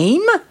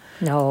same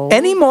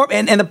anymore.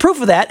 And the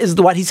proof of that is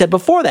what he said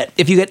before that.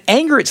 If you get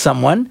angry at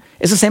someone,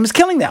 it's the same as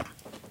killing them.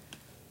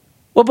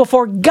 Well,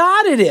 before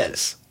God it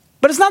is,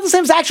 but it's not the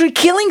same as actually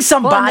killing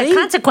somebody. Well, and the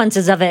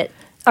consequences of it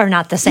are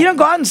not the same. You don't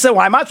go out and say,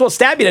 well, I might as well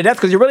stab you to death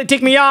because you really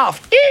ticked me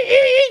off.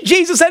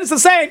 Jesus said it's the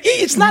same.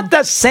 It's not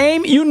the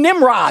same, you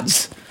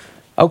Nimrods.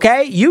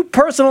 Okay? You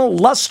personal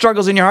lust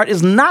struggles in your heart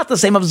is not the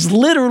same as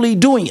literally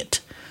doing it.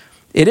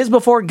 It is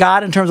before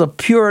God in terms of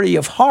purity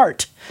of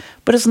heart,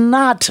 but it's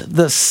not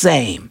the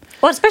same.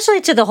 Well,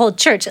 especially to the whole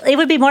church. It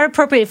would be more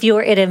appropriate if you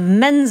were at a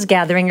men's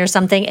gathering or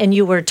something and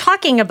you were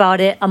talking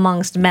about it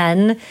amongst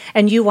men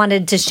and you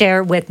wanted to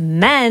share with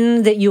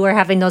men that you were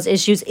having those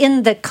issues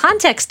in the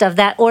context of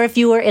that, or if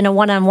you were in a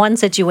one-on-one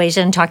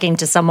situation talking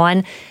to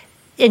someone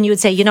and you would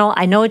say,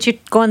 I know what you're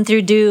going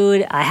through,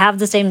 dude. I have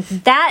the same.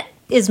 That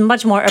is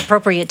much more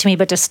appropriate to me,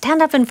 but to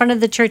stand up in front of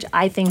the church,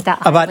 I think that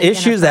about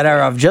issues that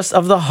are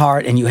of the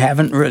heart, and you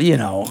haven't really,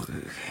 no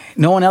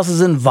one else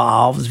is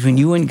involved between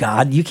you and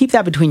God. You keep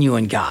that between you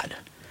and God.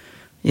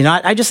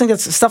 I just think that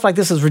stuff like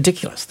this is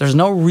ridiculous. There's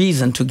no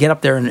reason to get up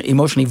there and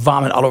emotionally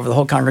vomit all over the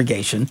whole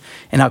congregation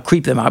and I'll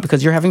creep them out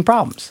because you're having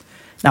problems.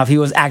 Now, if he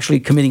was actually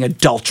committing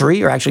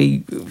adultery or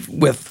actually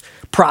with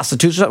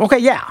prostitution, okay,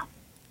 yeah.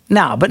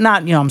 No, but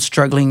not, I'm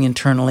struggling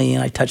internally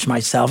and I touch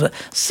myself.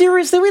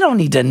 Seriously, we don't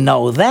need to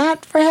know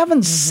that, for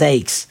heaven's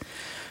sakes.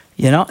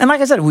 And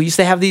like I said, we used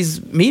to have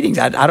these meetings.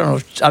 I don't know,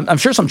 I'm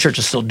sure some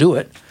churches still do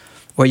it,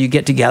 where you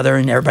get together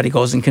and everybody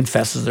goes and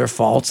confesses their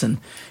faults and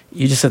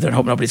you just sit there and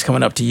hope nobody's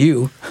coming up to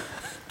you.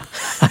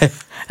 I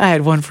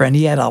had one friend,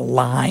 he had a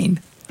line.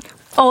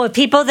 Oh,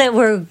 people that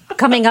were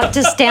coming up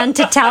to stand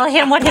to tell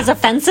him what his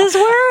offenses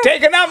were?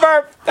 Take a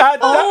number.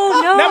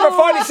 No. Number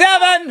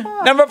 47.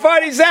 Number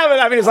 47.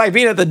 I mean, it's like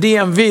being at the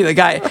DMV. The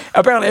guy,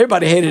 apparently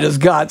everybody hated his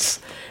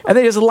guts. And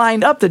they just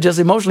lined up to just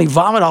emotionally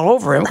vomit all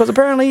over him because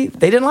apparently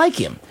they didn't like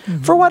him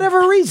for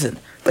whatever reason.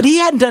 But he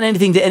hadn't done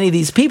anything to any of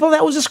these people.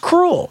 That was just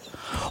cruel.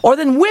 Or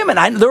then women.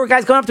 There were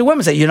guys going up to women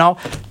and say,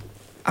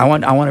 I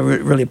want to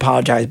really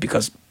apologize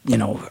because,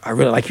 I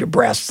really like your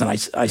breasts and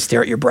I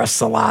stare at your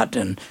breasts a lot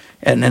and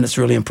then it's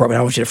really important.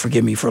 I want you to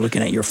forgive me for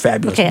looking at your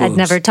fabulous boobs. I'd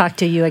never talk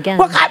to you again.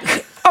 Well,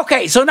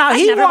 okay, so now I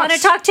never want to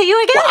talk to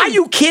you again. Well, are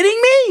you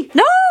kidding me?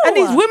 No. And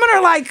these women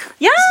are like,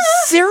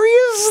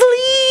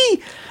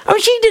 seriously? I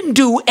mean, she didn't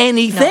do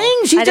anything.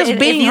 No. She's just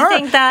being her. If you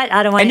think that,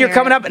 I don't want to And you're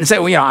coming up and say,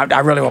 well, I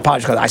really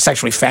apologize because I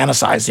sexually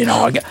fantasize,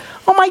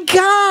 Oh, my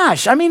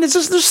gosh. I mean,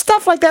 there's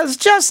stuff like that.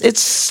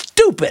 It's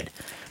stupid.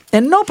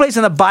 And no place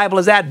in the Bible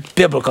is that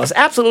biblical. It's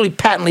absolutely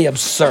patently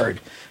absurd.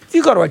 If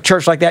you go to a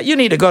church like that, you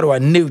need to go to a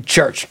new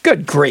church.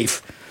 Good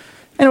grief.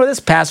 Anyway, this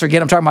pastor,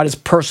 again, I'm talking about his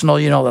personal,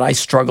 that I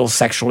struggle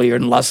sexually or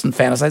in lust and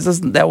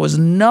fantasize. There was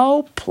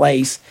no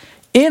place,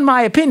 in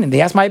my opinion,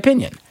 they asked my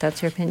opinion.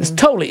 That's your opinion. It's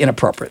totally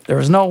inappropriate. There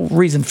was no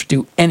reason to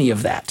do any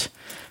of that.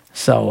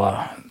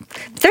 So,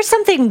 there's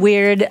something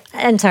weird,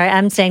 and sorry,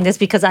 I'm saying this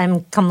because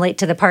I'm come late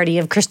to the party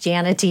of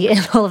Christianity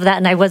and all of that,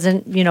 and I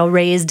wasn't,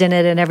 raised in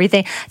it and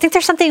everything. I think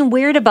there's something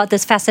weird about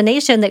this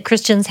fascination that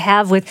Christians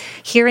have with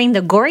hearing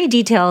the gory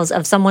details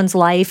of someone's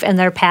life and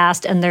their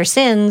past and their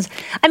sins.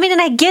 I mean,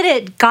 and I get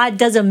it. God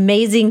does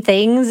amazing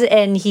things,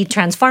 and he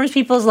transforms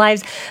people's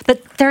lives,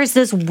 but there's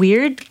this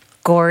weird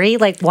gory,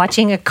 like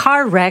watching a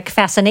car wreck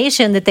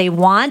fascination that they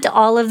want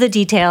all of the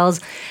details.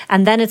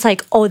 And then it's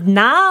like, oh,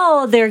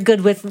 now they're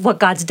good with what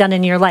God's done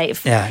in your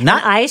life. Yeah, And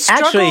I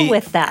struggle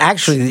with that.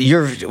 Actually,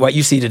 what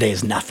you see today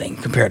is nothing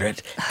compared to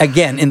it.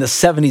 Again, in the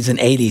 70s and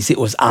 80s, it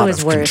was out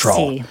of worse,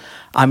 control. see.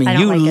 I mean, I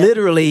don't you like it.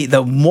 literally,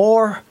 the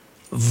more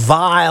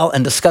vile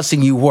and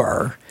disgusting you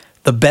were,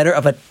 the better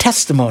of a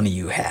testimony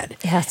you had.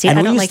 Yeah, see, and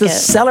I we don't used like to it.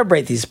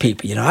 celebrate these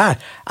people. You know,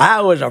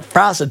 I was a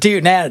prostitute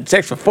and I had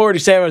sex with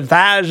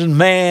 47,000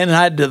 men, and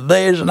I did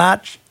this, and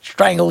I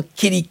strangled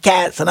kitty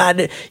cats, and I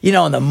did, you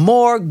know, and the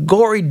more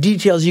gory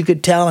details you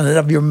could tell and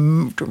of your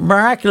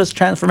miraculous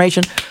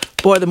transformation,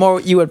 boy, the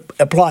more you would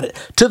applaud it.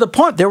 To the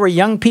point, there were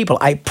young people,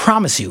 I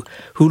promise you,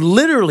 who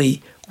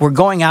literally were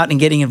going out and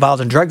getting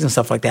involved in drugs and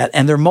stuff like that,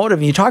 and their motive,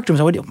 and you talk to them,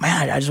 so,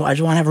 man, I just want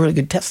to have a really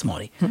good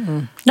testimony.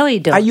 No, you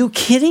don't. Are you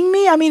kidding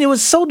me? I mean, it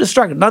was so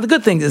destructive. Now, the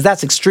good thing is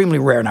that's extremely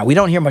rare now. We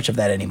don't hear much of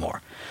that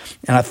anymore.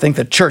 And I think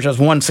the church has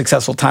one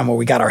successful time where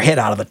we got our head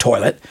out of the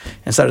toilet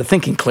and started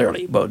thinking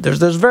clearly. But there's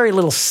very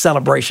little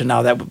celebration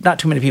now. That not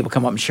too many people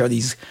come up and share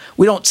these.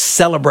 We don't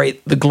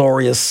celebrate the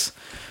glorious,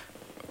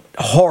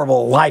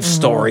 horrible life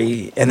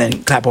story and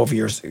then clap over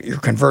your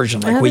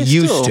conversion like we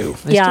used to.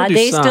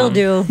 They still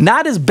do.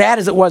 Not as bad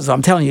as it was, though.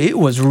 I'm telling you, it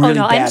was really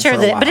bad. I'm sure for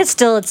a that, while. but it's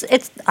still,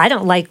 it's. I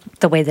don't like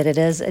the way that it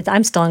is.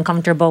 I'm still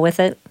uncomfortable with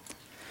it.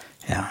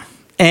 Yeah.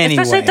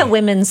 Anyway. Especially the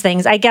women's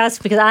things, I guess,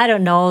 because I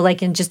don't know,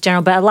 like in just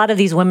general, but a lot of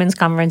these women's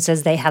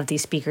conferences, they have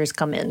these speakers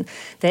come in.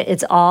 That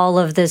it's all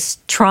of this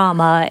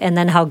trauma and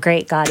then how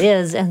great God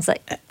is. And it's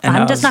like, And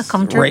I'm I just was not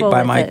comfortable raped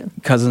by with my it.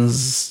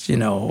 cousin's,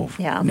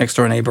 next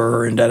door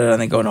neighbor, and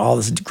and they go into all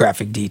this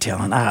graphic detail,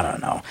 and I don't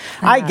know.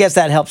 I guess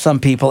that helps some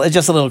people. It's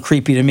just a little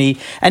creepy to me,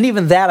 and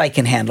even that I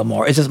can handle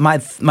more. It's just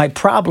my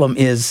problem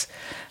is,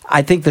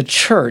 I think the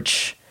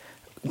church,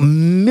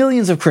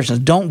 millions of Christians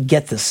don't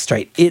get this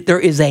straight. There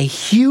is a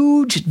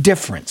huge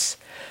difference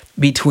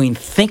between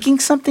thinking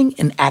something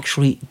and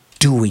actually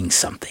doing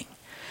something.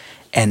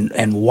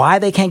 And why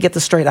they can't get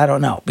this straight, I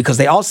don't know. Because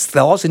they'll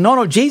also say,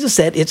 no, Jesus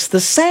said it's the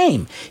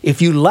same.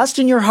 If you lust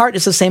in your heart,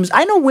 it's the same.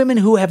 I know women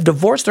who have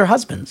divorced their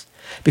husbands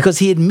because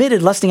he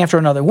admitted lusting after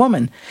another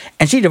woman,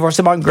 and she divorced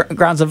him on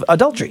grounds of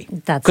adultery.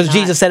 Because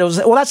Jesus said it was,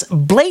 that's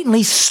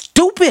blatantly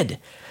stupid.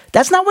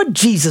 That's not what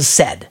Jesus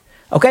said.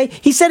 Okay?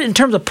 He said it in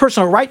terms of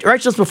personal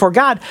righteousness before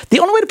God. The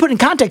only way to put it in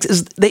context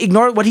is they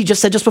ignore what he just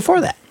said just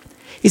before that.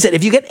 He said,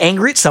 if you get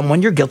angry at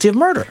someone, you're guilty of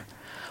murder.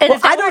 And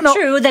if that were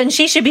true, then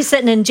she should be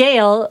sitting in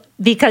jail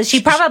because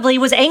she probably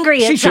was angry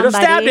at somebody. She should have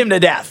stabbed him to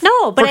death.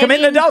 No, but for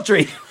committing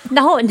adultery.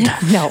 No.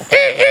 No,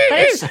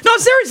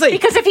 seriously.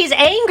 Because if he's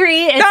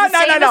angry, it's the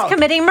same as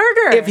committing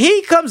murder. If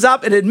he comes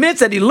up and admits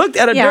that he looked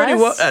at a dirty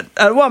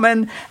a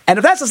woman, and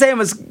if that's the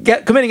same as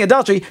committing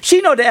adultery,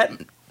 she no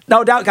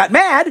doubt got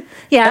mad.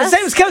 Yes. And the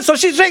same as killing, so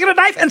she's taking a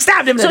knife and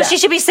stabbed him to death. So she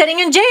should be sitting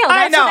in jail.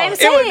 That's what I'm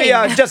saying. It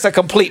would be just a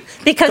complete...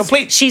 Because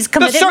she's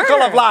committed the circle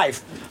murder. of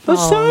life. The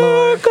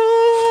circle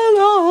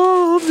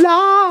of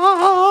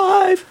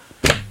life.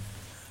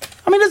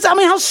 I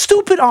mean, how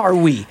stupid are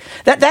we?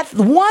 That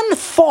one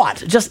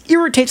thought just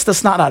irritates the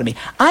snot out of me.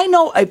 I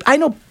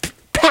know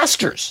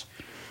pastors,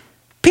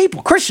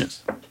 people,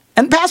 Christians,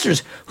 and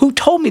pastors who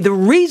told me the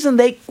reason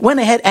they went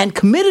ahead and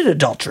committed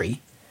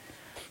adultery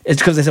is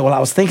because they said, well, I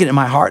was thinking in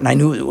my heart and I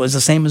knew it was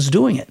the same as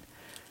doing it.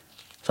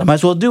 So I might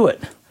as well do it.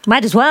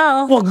 Might as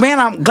well. Well, man,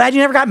 I'm glad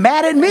you never got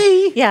mad at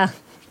me. Yeah.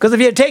 Because if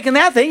you had taken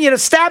that thing, you'd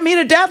have stabbed me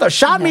to death or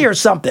shot me or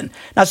something.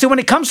 Now, see, when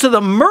it comes to the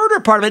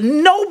murder part of it,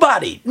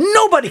 nobody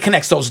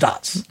connects those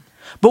dots.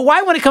 But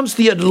why, when it comes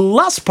to the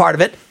lust part of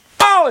it,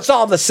 it's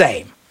all the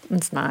same.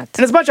 It's not.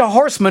 And it's a bunch of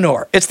horse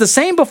manure. It's the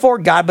same before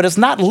God, but it's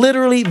not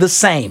literally the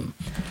same.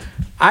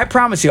 I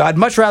promise you, I'd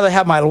much rather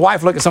have my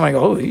wife look at somebody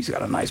and go, oh, he's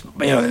got a nice,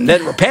 and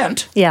then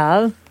repent.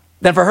 Yeah.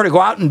 Than for her to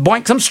go out and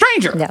boink some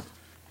stranger. Yeah.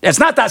 It's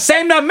not the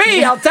same to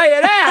me, I'll tell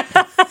you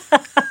that.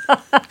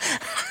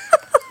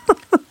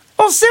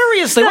 Well,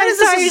 seriously, what is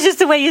this? Sorry, just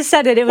the way you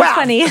said it. It was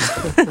funny.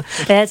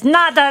 It's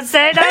not the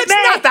same to me. It's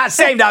not the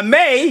same to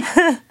me.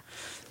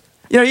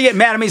 You get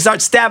mad at me,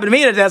 start stabbing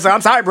me to death.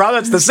 I'm sorry, brother,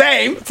 it's the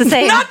same. It's the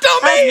same. Not to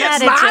me,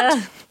 it's not.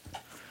 You.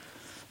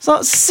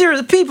 So,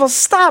 seriously, people,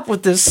 stop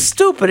with this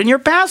stupid. And your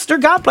pastor,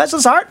 God bless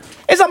his heart,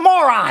 is a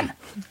moron.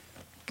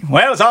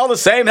 Well, it's all the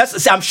same.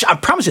 I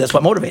promise you that's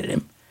what motivated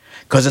him.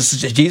 Because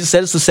Jesus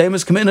said it's the same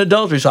as committing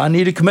adultery, so I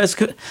need to commit.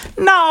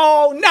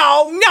 No.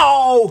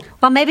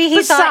 Well, maybe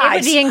he thought it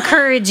would be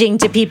encouraging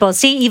to people.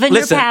 See, even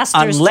your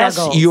pastor unless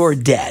struggles. You're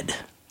dead,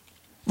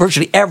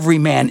 virtually every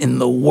man in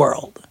the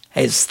world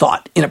has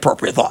thought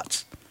inappropriate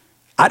thoughts.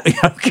 I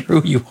don't care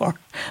who you are,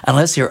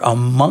 unless you're a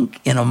monk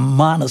in a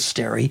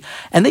monastery.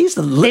 And they used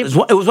to live.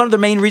 It was one of the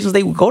main reasons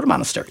they would go to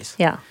monasteries.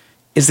 Yeah,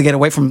 is to get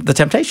away from the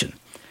temptation.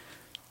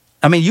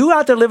 I mean, you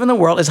out there living in the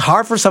world, it's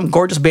hard for some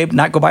gorgeous babe to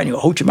not go by and you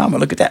go, oh, your mama,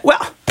 look at that.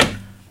 Well,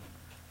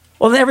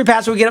 then every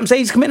pastor would get up and say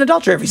he's committing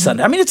adultery every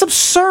Sunday. I mean, it's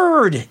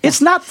absurd. It's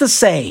not the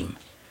same.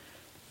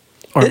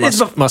 Or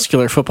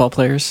muscular football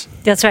players.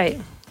 That's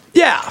right.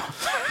 Yeah.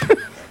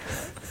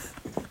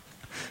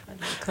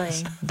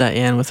 clay.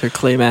 Diane with her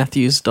Clay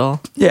Matthews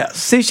doll. Yeah,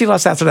 see, she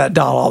lusts after that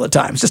doll all the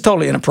time. It's just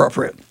totally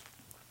inappropriate.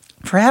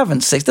 For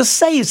heaven's sake, to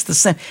say it's the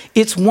same.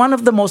 It's one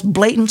of the most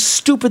blatant,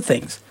 stupid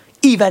things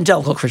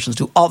evangelical Christians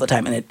do all the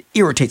time, and it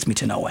irritates me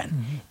to no end.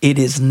 Mm-hmm. It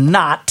is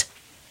not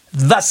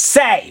the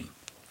same.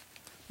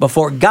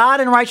 Before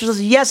God and righteousness,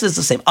 yes, it's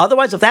the same.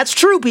 Otherwise, if that's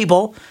true,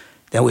 people,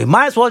 then we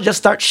might as well just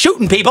start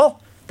shooting people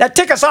that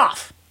tick us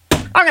off.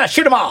 I'm going to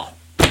shoot them all.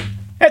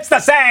 It's the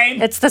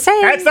same. It's the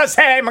same. It's the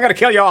same. I'm going to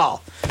kill you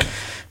all.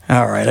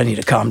 All right, I need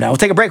to calm down. We'll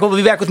take a break. We'll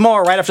be back with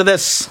more right after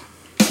this.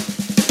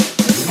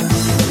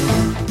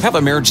 Have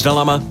a marriage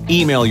dilemma?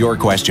 Email your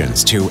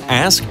questions to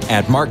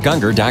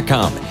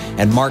ask@markgungor.com,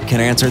 and Mark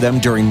can answer them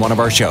during one of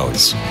our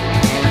shows.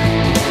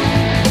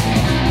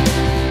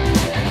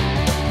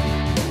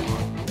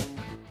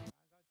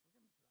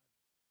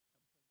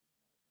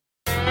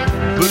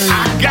 But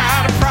I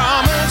got a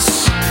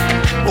promise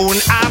when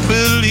I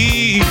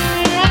believe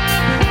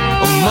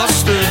a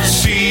mustard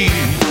seed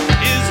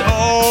is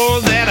all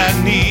that I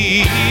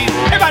need.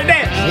 Everybody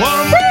dance.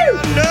 One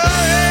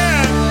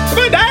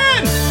Good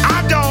dance.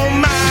 I don't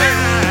mind.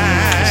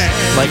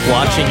 Like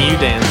watching you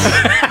dance.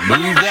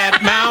 Move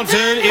that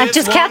mountain. I'm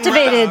just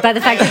captivated by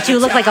the fact that you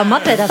look like a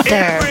Muppet up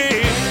there.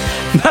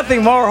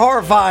 Nothing more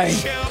horrifying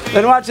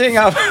than watching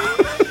a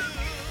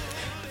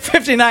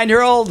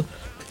 59-year-old,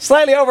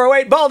 slightly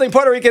overweight, balding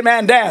Puerto Rican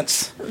man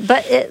dance.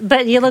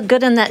 But you look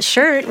good in that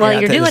shirt while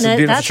you're doing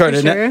it. That's shirt, for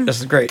isn't sure. it? This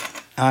is great.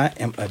 I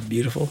am a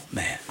beautiful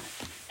man.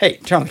 Hey,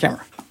 turn on the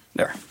camera.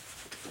 There.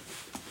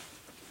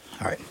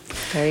 All right.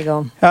 There you go.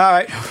 All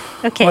right.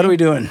 Okay. What are we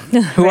doing?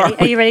 Who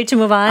Are you ready to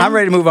move on? I'm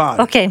ready to move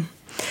on. Okay.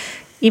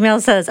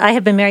 Email says, I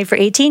have been married for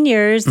 18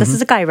 years. This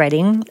is a guy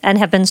writing, and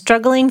have been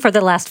struggling for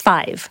the last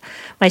 5.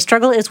 My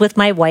struggle is with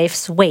my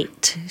wife's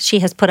weight. She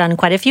has put on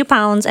quite a few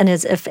pounds, and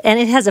it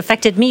has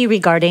affected me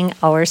regarding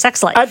our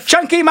sex life. A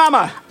chunky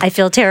mama. I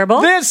feel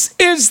terrible. This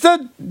is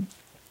the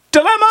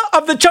dilemma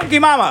of the chunky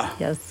mama.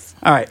 Yes.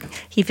 All right.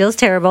 He feels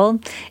terrible.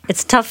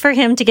 It's tough for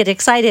him to get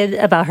excited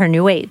about her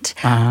new weight.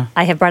 Uh-huh.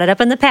 I have brought it up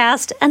in the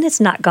past, and it's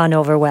not gone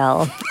over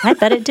well. I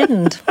bet it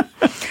didn't.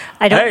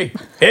 Hey,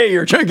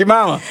 you're a chunky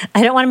mama.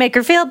 I don't want to make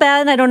her feel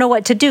bad, and I don't know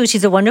what to do.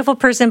 She's a wonderful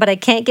person, but I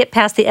can't get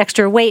past the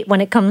extra weight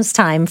when it comes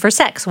time for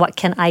sex. What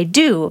can I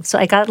do? So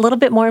I got a little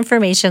bit more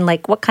information,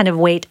 like what kind of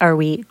weight are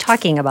we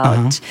talking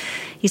about?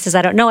 He says,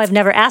 I don't know. I've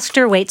never asked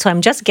her weight, so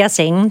I'm just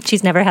guessing.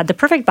 She's never had the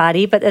perfect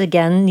body, but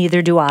again,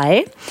 neither do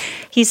I.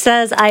 He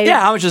says,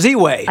 how much does he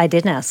weigh? I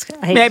didn't ask.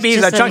 Maybe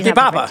he's a chunky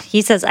papa.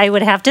 He says, I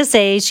would have to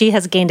say she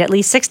has gained at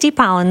least 60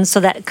 pounds, so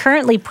that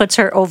currently puts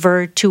her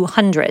over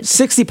 200.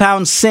 60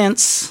 pounds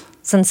since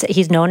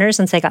he's known her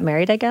since they got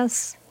married, I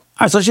guess.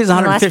 All right, so she's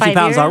 150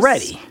 pounds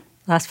already.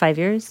 Last 5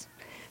 years.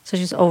 So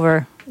she's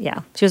over,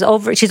 she's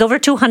over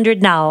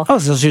 200 now. Oh,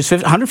 so she's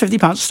 150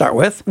 pounds to start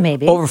with.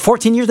 Maybe. Over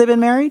 14 years they've been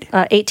married?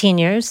 18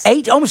 years.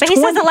 Almost But 20? he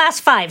says the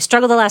last 5,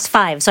 struggle the last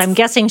 5. So I'm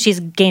guessing she's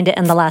gained it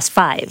in the last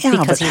 5 Yeah,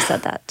 because but he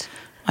said that.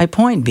 My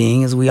point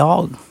being is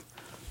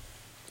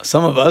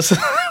some of us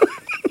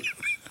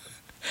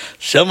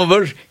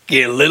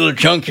get a little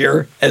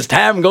chunkier as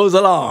time goes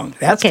along.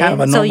 That's kind of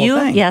a normal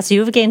thing. Yes,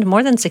 you've gained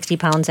more than 60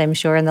 pounds, I'm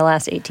sure, in the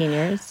last 18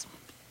 years.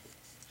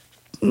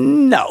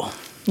 No.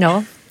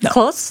 No?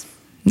 Close?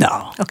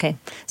 No. Okay.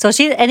 So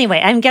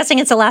anyway, I'm guessing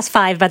it's the last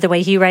 5 by the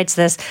way he writes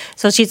this.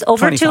 So she's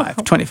over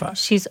 25.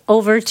 She's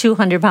over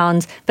 200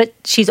 pounds, but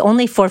she's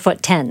only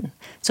 4'10".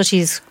 So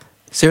she's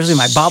seriously,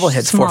 my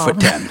bobblehead's small.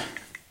 4'10".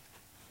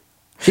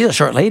 She's a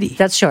short lady.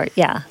 That's short,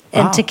 yeah.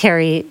 And Wow. to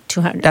carry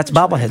 200. That's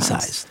bobblehead pounds.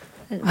 size.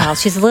 Well,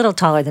 she's a little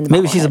taller than the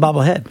Maybe bobblehead. she's a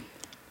bobblehead.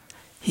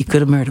 He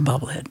could have married a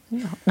bobblehead.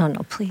 No,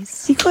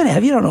 please. He could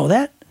have. You don't know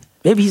that.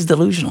 Maybe he's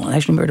delusional and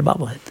actually married a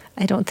bobblehead.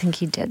 I don't think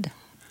he did.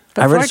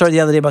 But I read a story the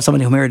other day about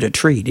somebody who married a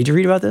tree. Did you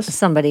read about this?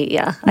 Somebody,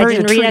 yeah. I Married a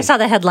didn't read. tree. I saw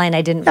the headline.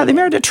 I didn't. Yeah, they read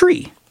married a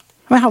tree.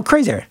 I mean, how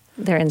crazy are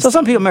they? They're So some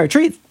insane. people marry a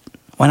tree.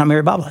 Why not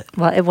marry a bobblehead?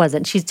 Well, it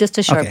wasn't. She's just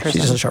a short Okay, person.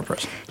 she's just a short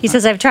person. He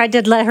says, I've tried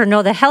to let her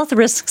know the health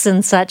risks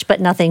and such, but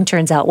nothing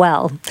turns out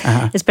well.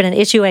 It's been an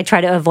issue I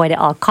try to avoid at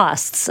all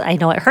costs. I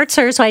know it hurts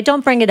her, so I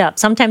don't bring it up.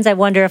 Sometimes I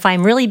wonder if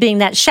I'm really being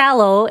that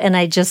shallow, and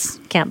I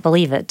just can't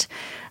believe it.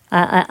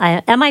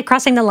 Am I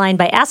crossing the line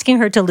by asking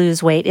her to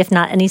lose weight? If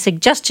not, any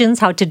suggestions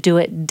how to do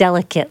it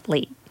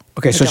delicately?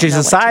 Okay, so don't she's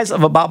know the what to size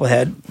of a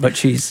bobblehead, but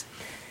she's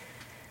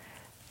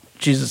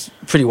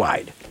pretty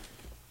wide.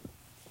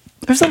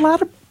 There's a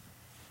lot of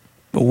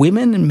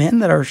women and men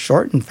that are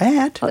short and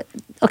fat.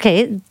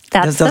 Okay,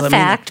 that's doesn't the mean-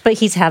 fact, but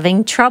he's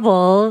having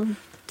trouble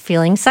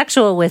feeling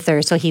sexual with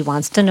her, so he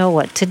wants to know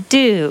what to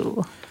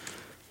do.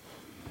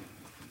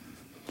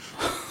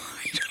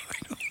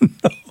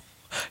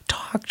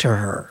 Talk to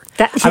her.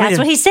 That's I mean,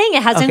 what he's saying.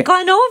 It hasn't okay.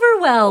 gone over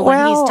well when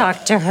Well, he's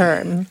talked to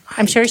her.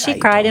 I'm sure she I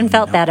cried and don't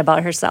felt know. bad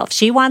about herself.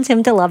 She wants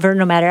him to love her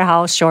no matter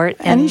how short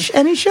And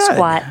he should.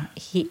 squat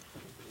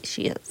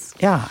she is.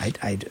 Yeah,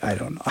 I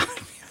don't know.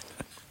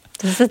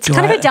 It's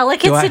kind of a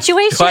delicate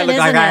situation, Do I look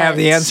like isn't I have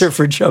the it? answer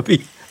for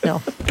chubby?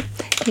 No.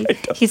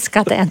 He's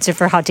got the answer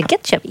for how to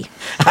get chubby.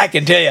 I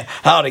can tell you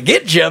how to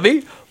get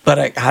chubby,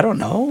 but I don't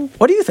know.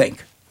 What do you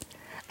think?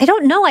 I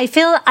don't know. I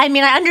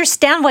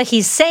understand what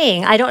he's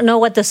saying. I don't know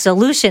what the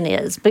solution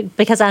is, but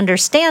because I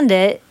understand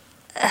it,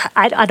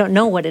 I don't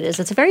know what it is.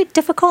 It's a very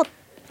difficult.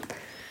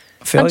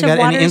 Phil, you got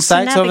any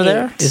insights over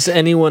there? Is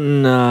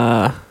anyone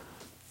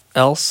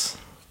else,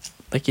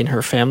 like in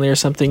her family or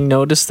something,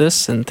 notice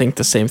this and think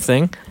the same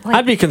thing? Like,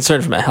 I'd be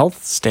concerned from a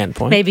health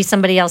standpoint. Maybe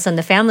somebody else in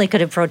the family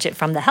could approach it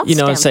from the health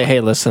standpoint. And say,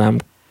 hey, listen,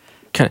 I'm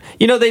kind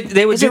of,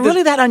 they would Is it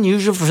really that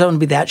unusual for someone to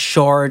be that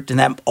short and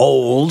that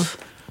old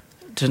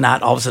to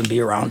not all of a sudden be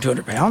around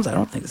 200 pounds? I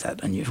don't think it's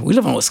that unusual. We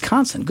live in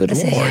Wisconsin. Good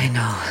Lord.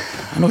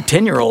 I know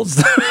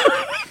 10-year-olds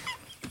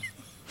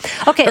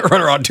Okay.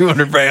 run around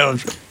 200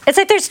 pounds. It's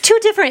like there's two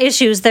different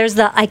issues. There's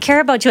the I care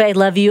about you, I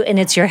love you, and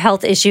it's your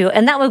health issue,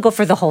 and that would go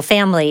for the whole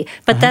family.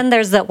 But then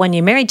there's that when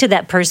you're married to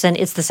that person,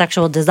 it's the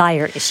sexual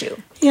desire issue.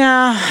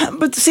 Yeah,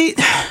 but see,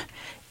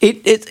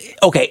 it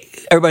okay.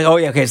 Everybody, oh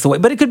yeah, okay, it's the way.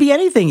 But it could be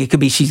anything. It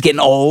could be she's getting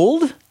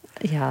old.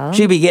 Yeah.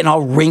 She'd be getting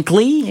all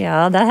wrinkly.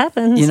 Yeah, that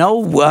happens.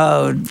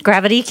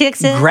 Gravity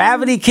kicks in.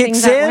 Gravity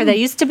kicks Things aren't in. where they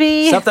used to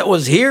be. Stuff that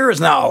was here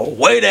is now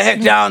way the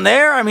heck down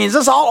there. I mean, it's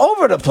just all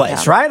over the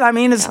place, right? I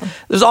mean,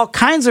 there's all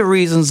kinds of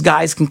reasons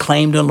guys can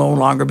claim to no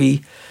longer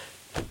be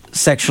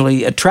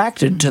sexually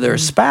attracted to their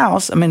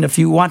spouse. I mean, if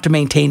you want to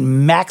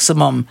maintain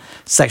maximum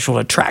sexual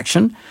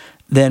attraction,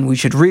 then we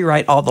should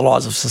rewrite all the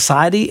laws of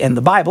society and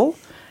the Bible,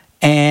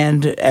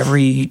 and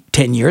every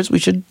 10 years we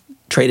should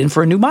trade in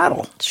for a new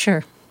model.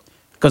 Sure.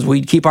 Because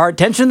we'd keep our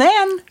attention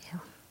then. Yeah.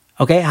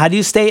 Okay, how do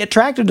you stay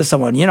attracted to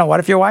someone?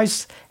 What if your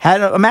wife's had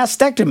a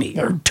mastectomy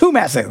or 2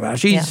 mastectomies?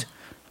 She's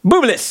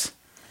boobless.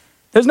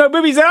 There's no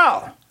boobies at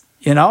all.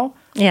 Yeah.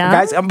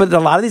 Guys, but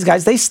a lot of these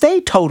guys, they stay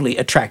totally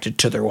attracted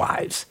to their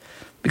wives.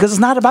 Because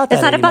it's not about that.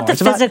 It's not anymore. about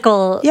the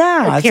physical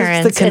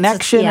appearance. It's the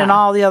connection and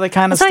all the other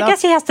kind of so stuff. I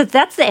guess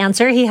that's the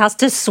answer. He has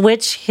to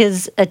switch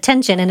his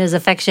attention and his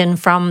affection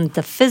from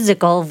the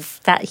physical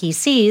that he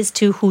sees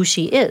to who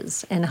she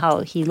is and how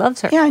he loves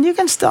her. Yeah, and you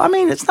can still,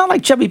 it's not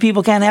like chubby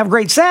people can't have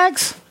great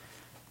sex.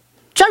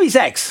 Chubby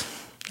sex.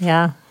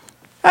 Yeah.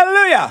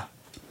 Hallelujah.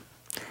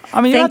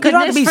 Thank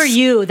goodness for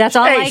you. That's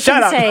all I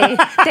can say.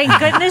 Thank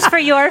goodness for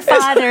your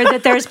father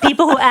that there's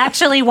people who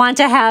actually want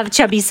to have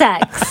chubby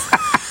sex.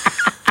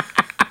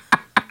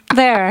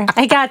 There,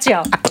 I got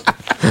you.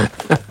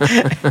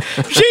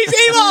 She's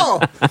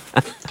evil.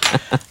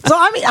 So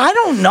I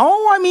don't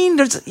know.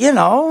 There's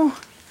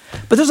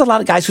but there's a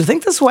lot of guys who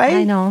think this way.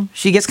 I know.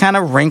 She gets kind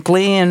of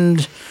wrinkly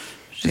and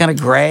she's kind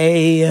of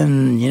gray,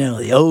 and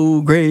the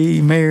old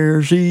gray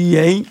mare. She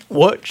ain't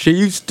what she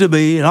used to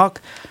be. And all.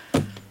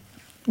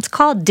 It's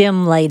called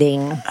dim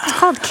lighting. It's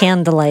called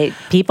candlelight.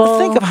 People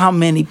think of how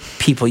many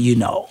people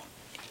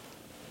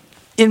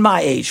in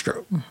my age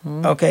group.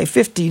 Okay,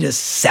 50 to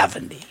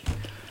 70.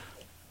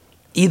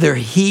 Either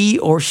he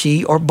or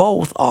she or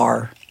both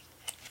are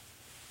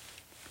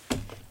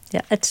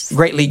it's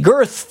greatly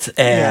girthed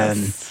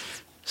and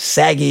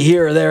saggy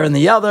here or there and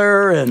the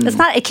other. And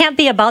it can't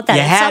be about that.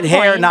 You had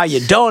hair, now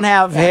you don't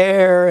have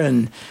hair.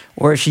 And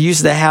where she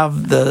used to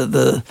have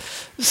the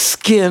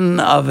skin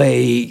of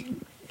a,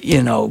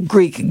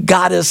 Greek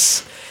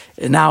goddess,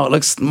 and now it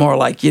looks more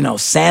like,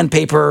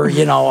 sandpaper,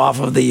 off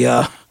of the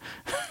off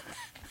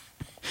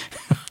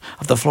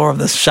the floor of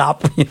the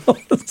shop,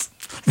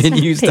 been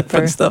used up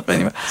and stuff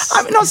anyway.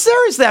 No,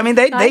 seriously.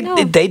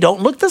 They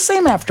don't look the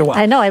same after a while.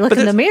 I know. I look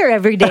in the mirror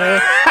every day.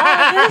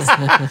 This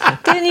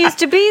didn't used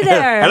to be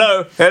there.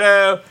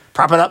 Hello.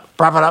 Prop it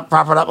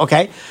up.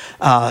 Okay.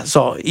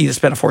 So either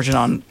spend a fortune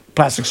on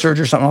plastic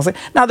surgery or something else.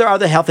 Now there are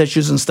the health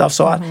issues and stuff.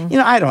 So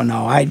I don't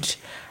know.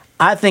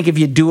 I think if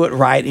you do it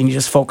right and you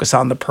just focus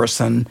on the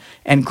person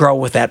and grow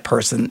with that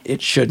person,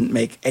 it shouldn't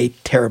make a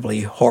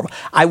terribly horrible.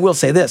 I will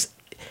say this.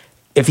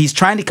 If he's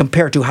trying to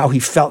compare to how he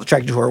felt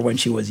attracted to her when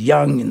she was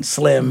young and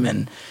slim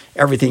and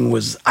everything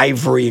was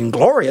ivory and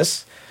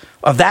glorious,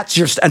 that's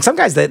your and some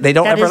guys they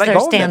don't ever let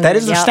go of that. That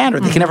is their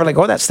standard. They can never let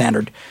go of that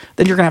standard.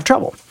 Then you're gonna have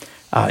trouble.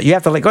 You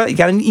have to let go.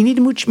 You need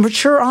to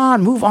mature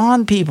on, move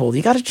on, people.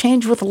 You got to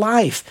change with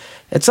life.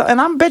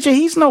 And I'm bet you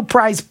he's no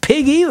prize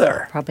pig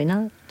either. Probably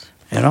not.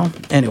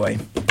 Anyway,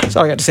 that's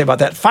all I got to say about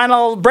that.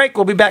 Final break.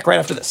 We'll be back right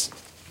after this.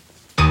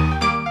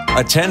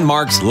 Attend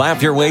Mark's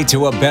Laugh Your Way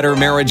to a Better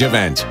Marriage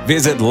event.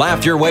 Visit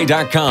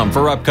laughyourway.com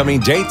for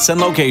upcoming dates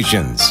and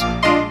locations.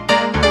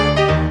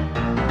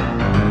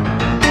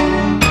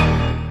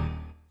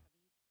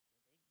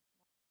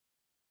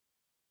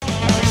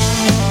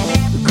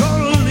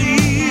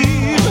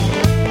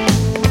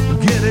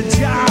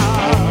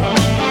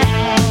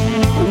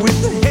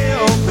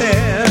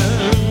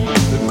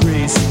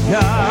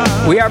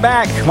 We are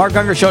back. Mark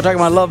Unger Show, talking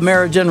about love,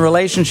 marriage, and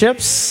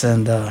relationships,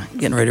 and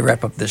getting ready to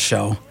wrap up this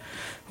show.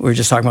 We were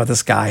just talking about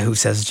this guy who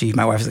says, gee,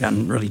 my wife has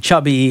gotten really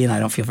chubby, and I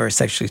don't feel very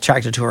sexually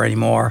attracted to her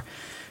anymore.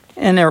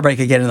 And everybody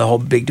could get into the whole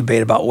big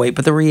debate about weight,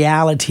 but the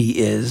reality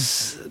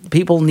is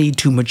people need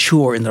to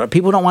mature.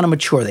 People don't want to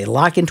mature. They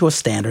lock into a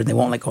standard, and they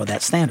won't let go of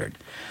that standard.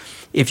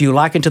 If you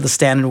lock into the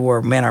standard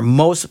where men are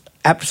most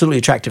absolutely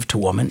attractive to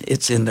women,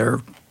 it's in their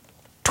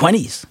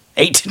 20s.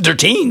 Their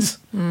teens.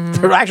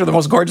 They're actually the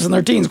most gorgeous in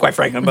their teens, quite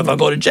frankly, but they'll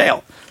go to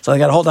jail. So they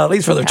got to hold out at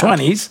least for their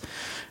 20s.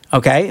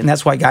 Okay, and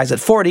that's why guys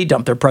at 40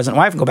 dump their present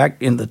wife and go back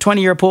into the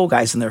 20-year pool.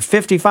 Guys in their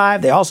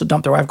 55, they also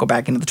dump their wife, go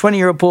back into the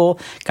 20-year pool.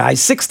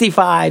 Guys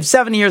 65,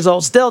 70 years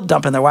old, still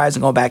dumping their wives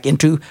and go back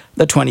into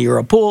the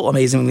 20-year pool.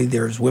 Amazingly,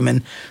 there's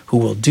women who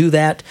will do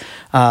that,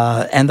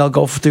 and they'll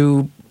go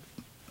through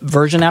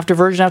version after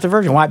version after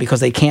version. Why? Because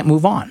they can't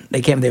move on.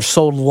 They're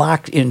so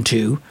locked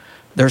into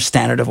their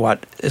standard of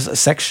what is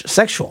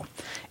sexual.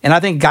 And I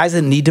think guys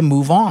that need to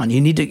move on.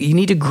 You need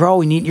to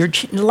grow.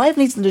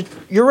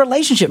 Your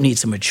relationship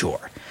needs to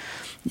mature.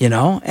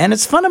 And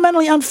it's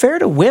fundamentally unfair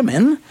to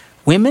women.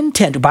 Women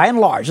tend to, by and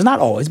large, not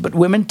always, but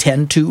women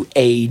tend to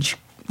age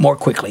more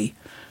quickly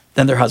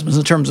than their husbands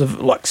in terms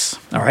of looks.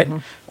 All right.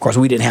 Of course,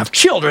 we didn't have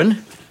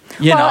children.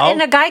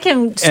 And a guy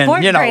can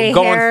sport gray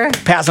hair.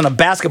 Passing a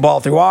basketball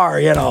through our,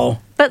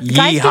 But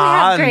guys can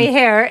have gray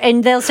hair,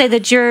 and they'll say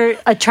that you're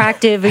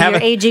attractive or you're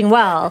aging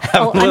well.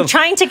 I'm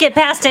trying to get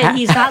past it.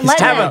 He's not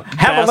letting it.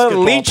 Have a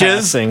little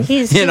leeches, sucking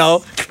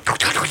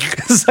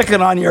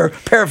on your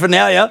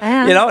paraphernalia,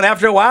 and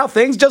after a while,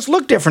 things just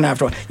look different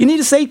after a while. You need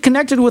to stay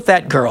connected with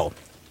that girl.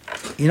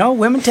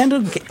 Women tend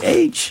to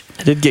age.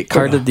 I did get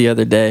carded the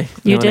other day.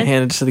 You did? I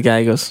handed it to the guy.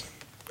 He goes,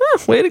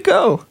 way to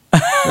go.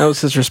 That was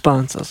his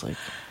response. I was like...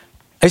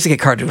 I used to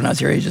get carded when I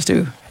was your ages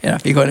too.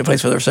 If you go into a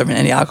place where they're serving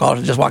any alcohol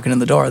and just walking in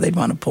the door, they'd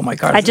want to pull my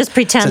card. I just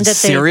pretend that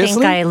they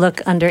think I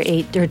look under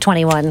 8 or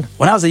 21.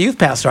 When I was a youth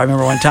pastor, I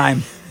remember one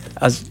time,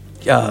 I was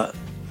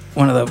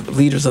one of the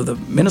leaders of the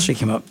ministry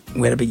came up.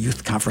 We had a big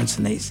youth conference,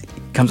 and he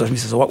comes up to me and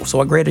says, "So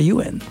what grade are you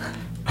in?"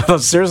 I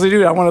thought, seriously,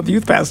 dude, I'm one of the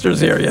youth pastors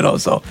here.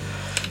 So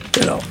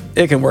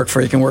it can work for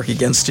you, it can work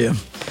against you.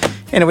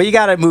 Anyway, you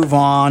got to move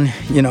on.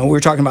 We were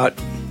talking about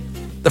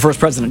the first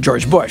president,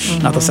 George Bush,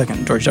 not the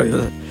second, George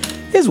W.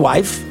 His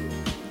wife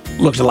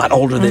looked a lot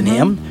older than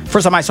him.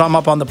 First time I saw him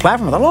up on the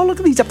platform, I thought, oh, look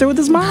at he's up there with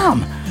his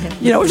mom.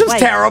 It was just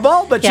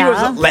terrible, but she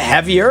was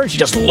heavier. She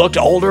just looked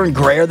older and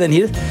grayer than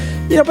he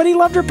did. But he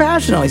loved her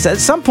passionately. He said, at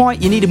some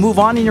point, you need to move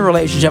on in your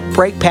relationship,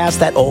 break past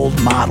that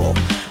old model.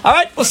 All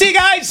right, we'll see you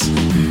guys.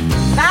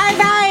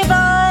 Bye-bye.